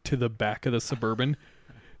back to the back of the Suburban,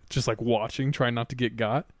 just like watching, trying not to get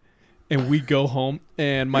got. And we go home,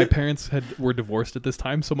 and my parents were divorced at this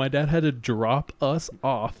time, so my dad had to drop us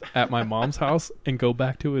off at my mom's house and go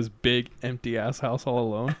back to his big empty-ass house all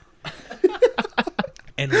alone.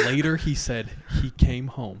 And later he said he came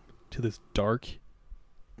home to this dark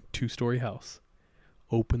 2-story house,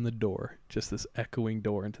 opened the door, just this echoing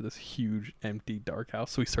door into this huge, empty, dark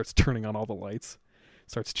house. So he starts turning on all the lights,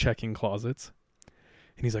 starts checking closets.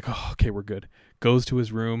 And he's like, oh, okay, we're good. Goes to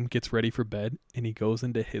his room, gets ready for bed, and he goes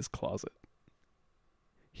into his closet.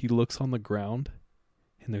 He looks on the ground,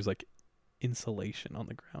 and there's like insulation on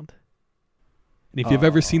the ground. And if you've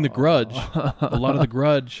ever seen The Grudge, a lot of The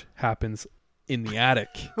Grudge happens in the attic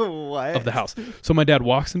of the house. So my dad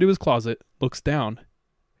walks into his closet, looks down,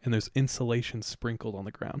 and there's insulation sprinkled on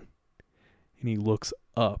the ground. And he looks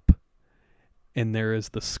up, and there is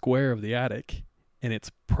the square of the attic, and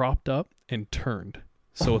it's propped up and turned.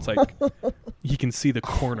 So it's like you can see the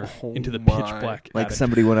corner into the pitch black Like attic.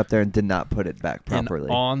 somebody went up there and did not put it back And properly.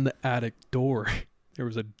 on the attic door, there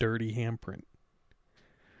was a dirty handprint.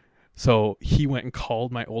 So he went and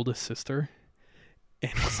called my oldest sister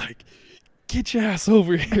and was like, get your ass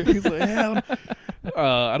over here. He's like, hell.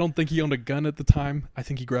 I don't think he owned a gun at the time. I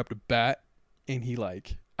think he grabbed a bat and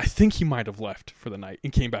I think he might have left for the night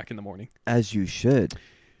and came back in the morning. As you should.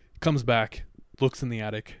 Comes back, looks in the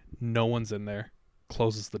attic. No one's in there.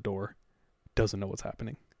 Closes the door. Doesn't know what's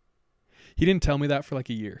happening. He didn't tell me that for like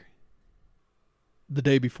a year. The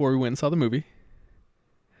day before we went and saw the movie,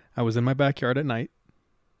 I was in my backyard at night,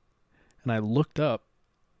 and I looked up,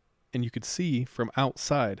 and you could see from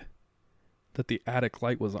outside that the attic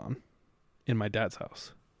light was on in my dad's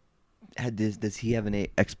house. Does he have any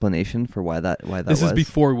explanation for why that was? This is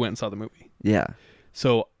before we went and saw the movie. Yeah.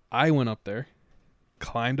 So I went up there,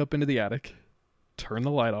 climbed up into the attic, turned the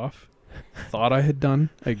light off, thought I had done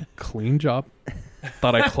a clean job,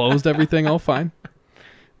 thought I closed everything all fine,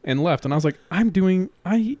 and left. And I was like, I am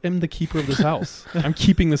the keeper of this house. I'm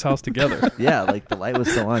keeping this house together. Yeah, like the light was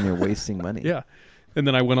still on. You're wasting money. Yeah. And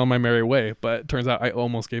then I went on my merry way. But it turns out I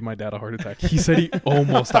almost gave my dad a heart attack. He said he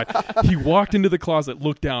almost died. He walked into the closet,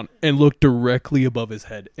 looked down, and looked directly above his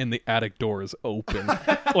head. And the attic door is open,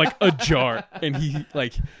 like ajar. And he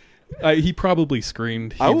probably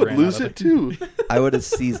screamed. I would lose it too. I would have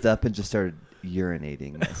seized up and just started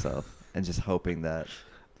urinating myself and just hoping that.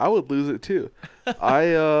 I would lose it too.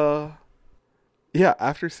 After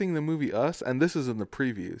seeing the movie Us, and this is in the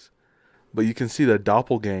previews, but you can see the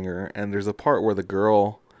doppelganger, and there's a part where a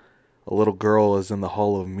little girl is in the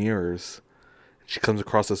hall of mirrors. She comes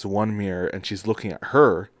across this one mirror, and she's looking at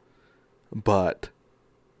her, but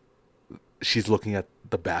she's looking at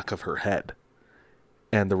the back of her head.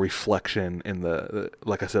 And the reflection in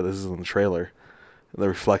like I said, this is in the trailer, the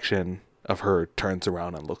reflection of her turns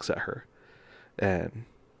around and looks at her. And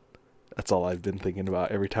that's all I've been thinking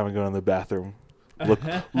about every time I go in the bathroom.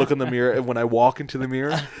 Look in the mirror, and when I walk into the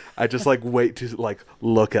mirror, I just wait to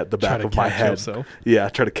look at the back of my head. Yourself. Yeah,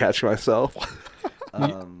 try to catch myself.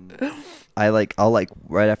 I'll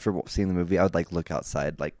right after seeing the movie, I would look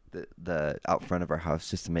outside, the out front of our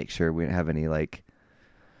house, just to make sure we didn't have any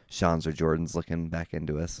Sean's or Jordan's looking back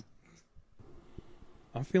into us.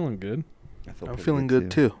 I'm feeling good. I'm feeling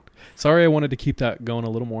good too. Sorry, I wanted to keep that going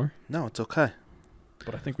a little more. No, it's okay.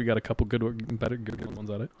 But I think we got a couple good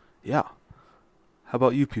ones at it. Yeah. How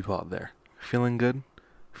about you people out there? Feeling good?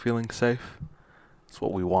 Feeling safe? That's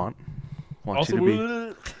what we want. Want you to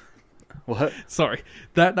be. What? Sorry.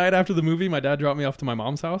 That night after the movie, my dad dropped me off to my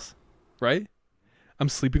mom's house, right? I'm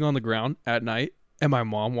sleeping on the ground at night, and my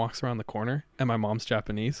mom walks around the corner, and my mom's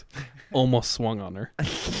Japanese. Almost swung on her.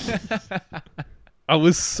 I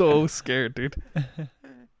was so scared, dude.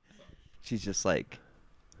 She's just that'd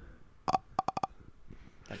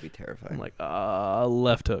be terrifying. I'm like,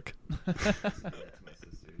 left hook.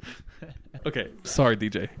 Okay, sorry,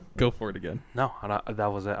 DJ. Go for it again. No, that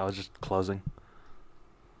was it. I was just closing.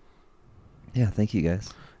 Yeah, thank you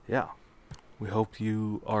guys. Yeah. We hope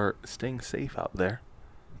you are staying safe out there.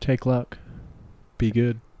 Take luck. Be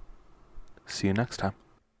good. See you next time.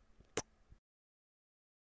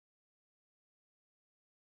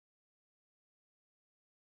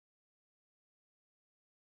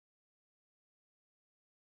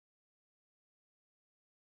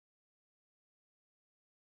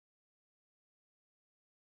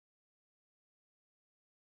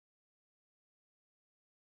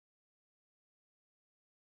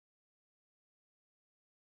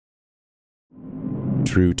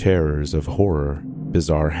 True terrors of horror,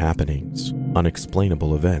 bizarre happenings,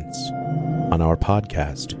 unexplainable events. On our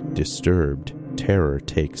podcast, Disturbed, terror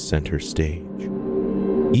takes center stage.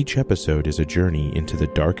 Each episode is a journey into the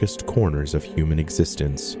darkest corners of human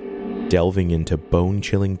existence, delving into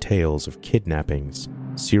bone-chilling tales of kidnappings,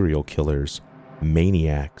 serial killers,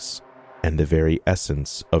 maniacs, and the very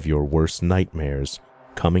essence of your worst nightmares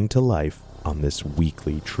coming to life on this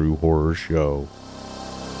weekly true horror show.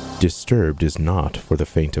 Disturbed is not for the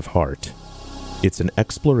faint of heart. It's an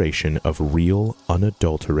exploration of real,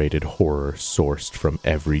 unadulterated horror sourced from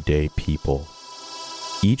everyday people.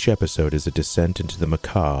 Each episode is a descent into the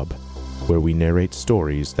macabre, where we narrate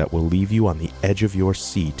stories that will leave you on the edge of your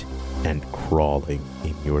seat and crawling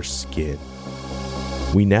in your skin.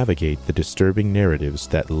 We navigate the disturbing narratives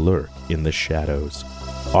that lurk in the shadows,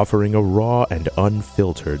 offering a raw and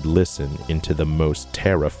unfiltered listen into the most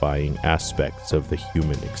terrifying aspects of the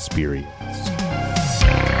human experience.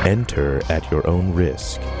 Enter at your own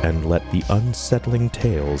risk and let the unsettling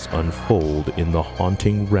tales unfold in the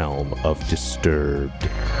haunting realm of Disturbed.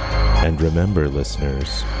 And remember,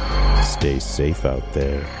 listeners, stay safe out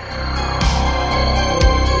there.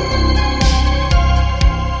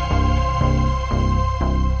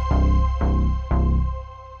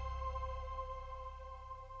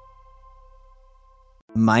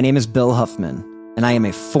 My name is Bill Huffman, and I am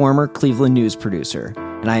a former Cleveland news producer,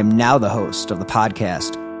 and I am now the host of the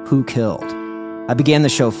podcast, Who Killed? I began the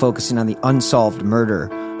show focusing on the unsolved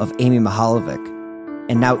murder of Amy Mihaljevic,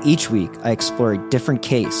 and now each week I explore a different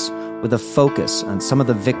case with a focus on some of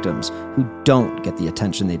the victims who don't get the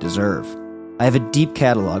attention they deserve. I have a deep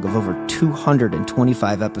catalog of over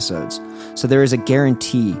 225 episodes, so there is a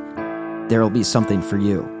guarantee there will be something for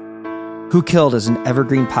you. Who Killed is an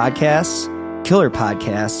evergreen podcast, Killer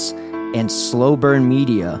Podcasts, and Slow Burn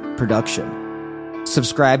Media production.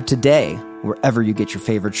 Subscribe today wherever you get your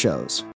favorite shows.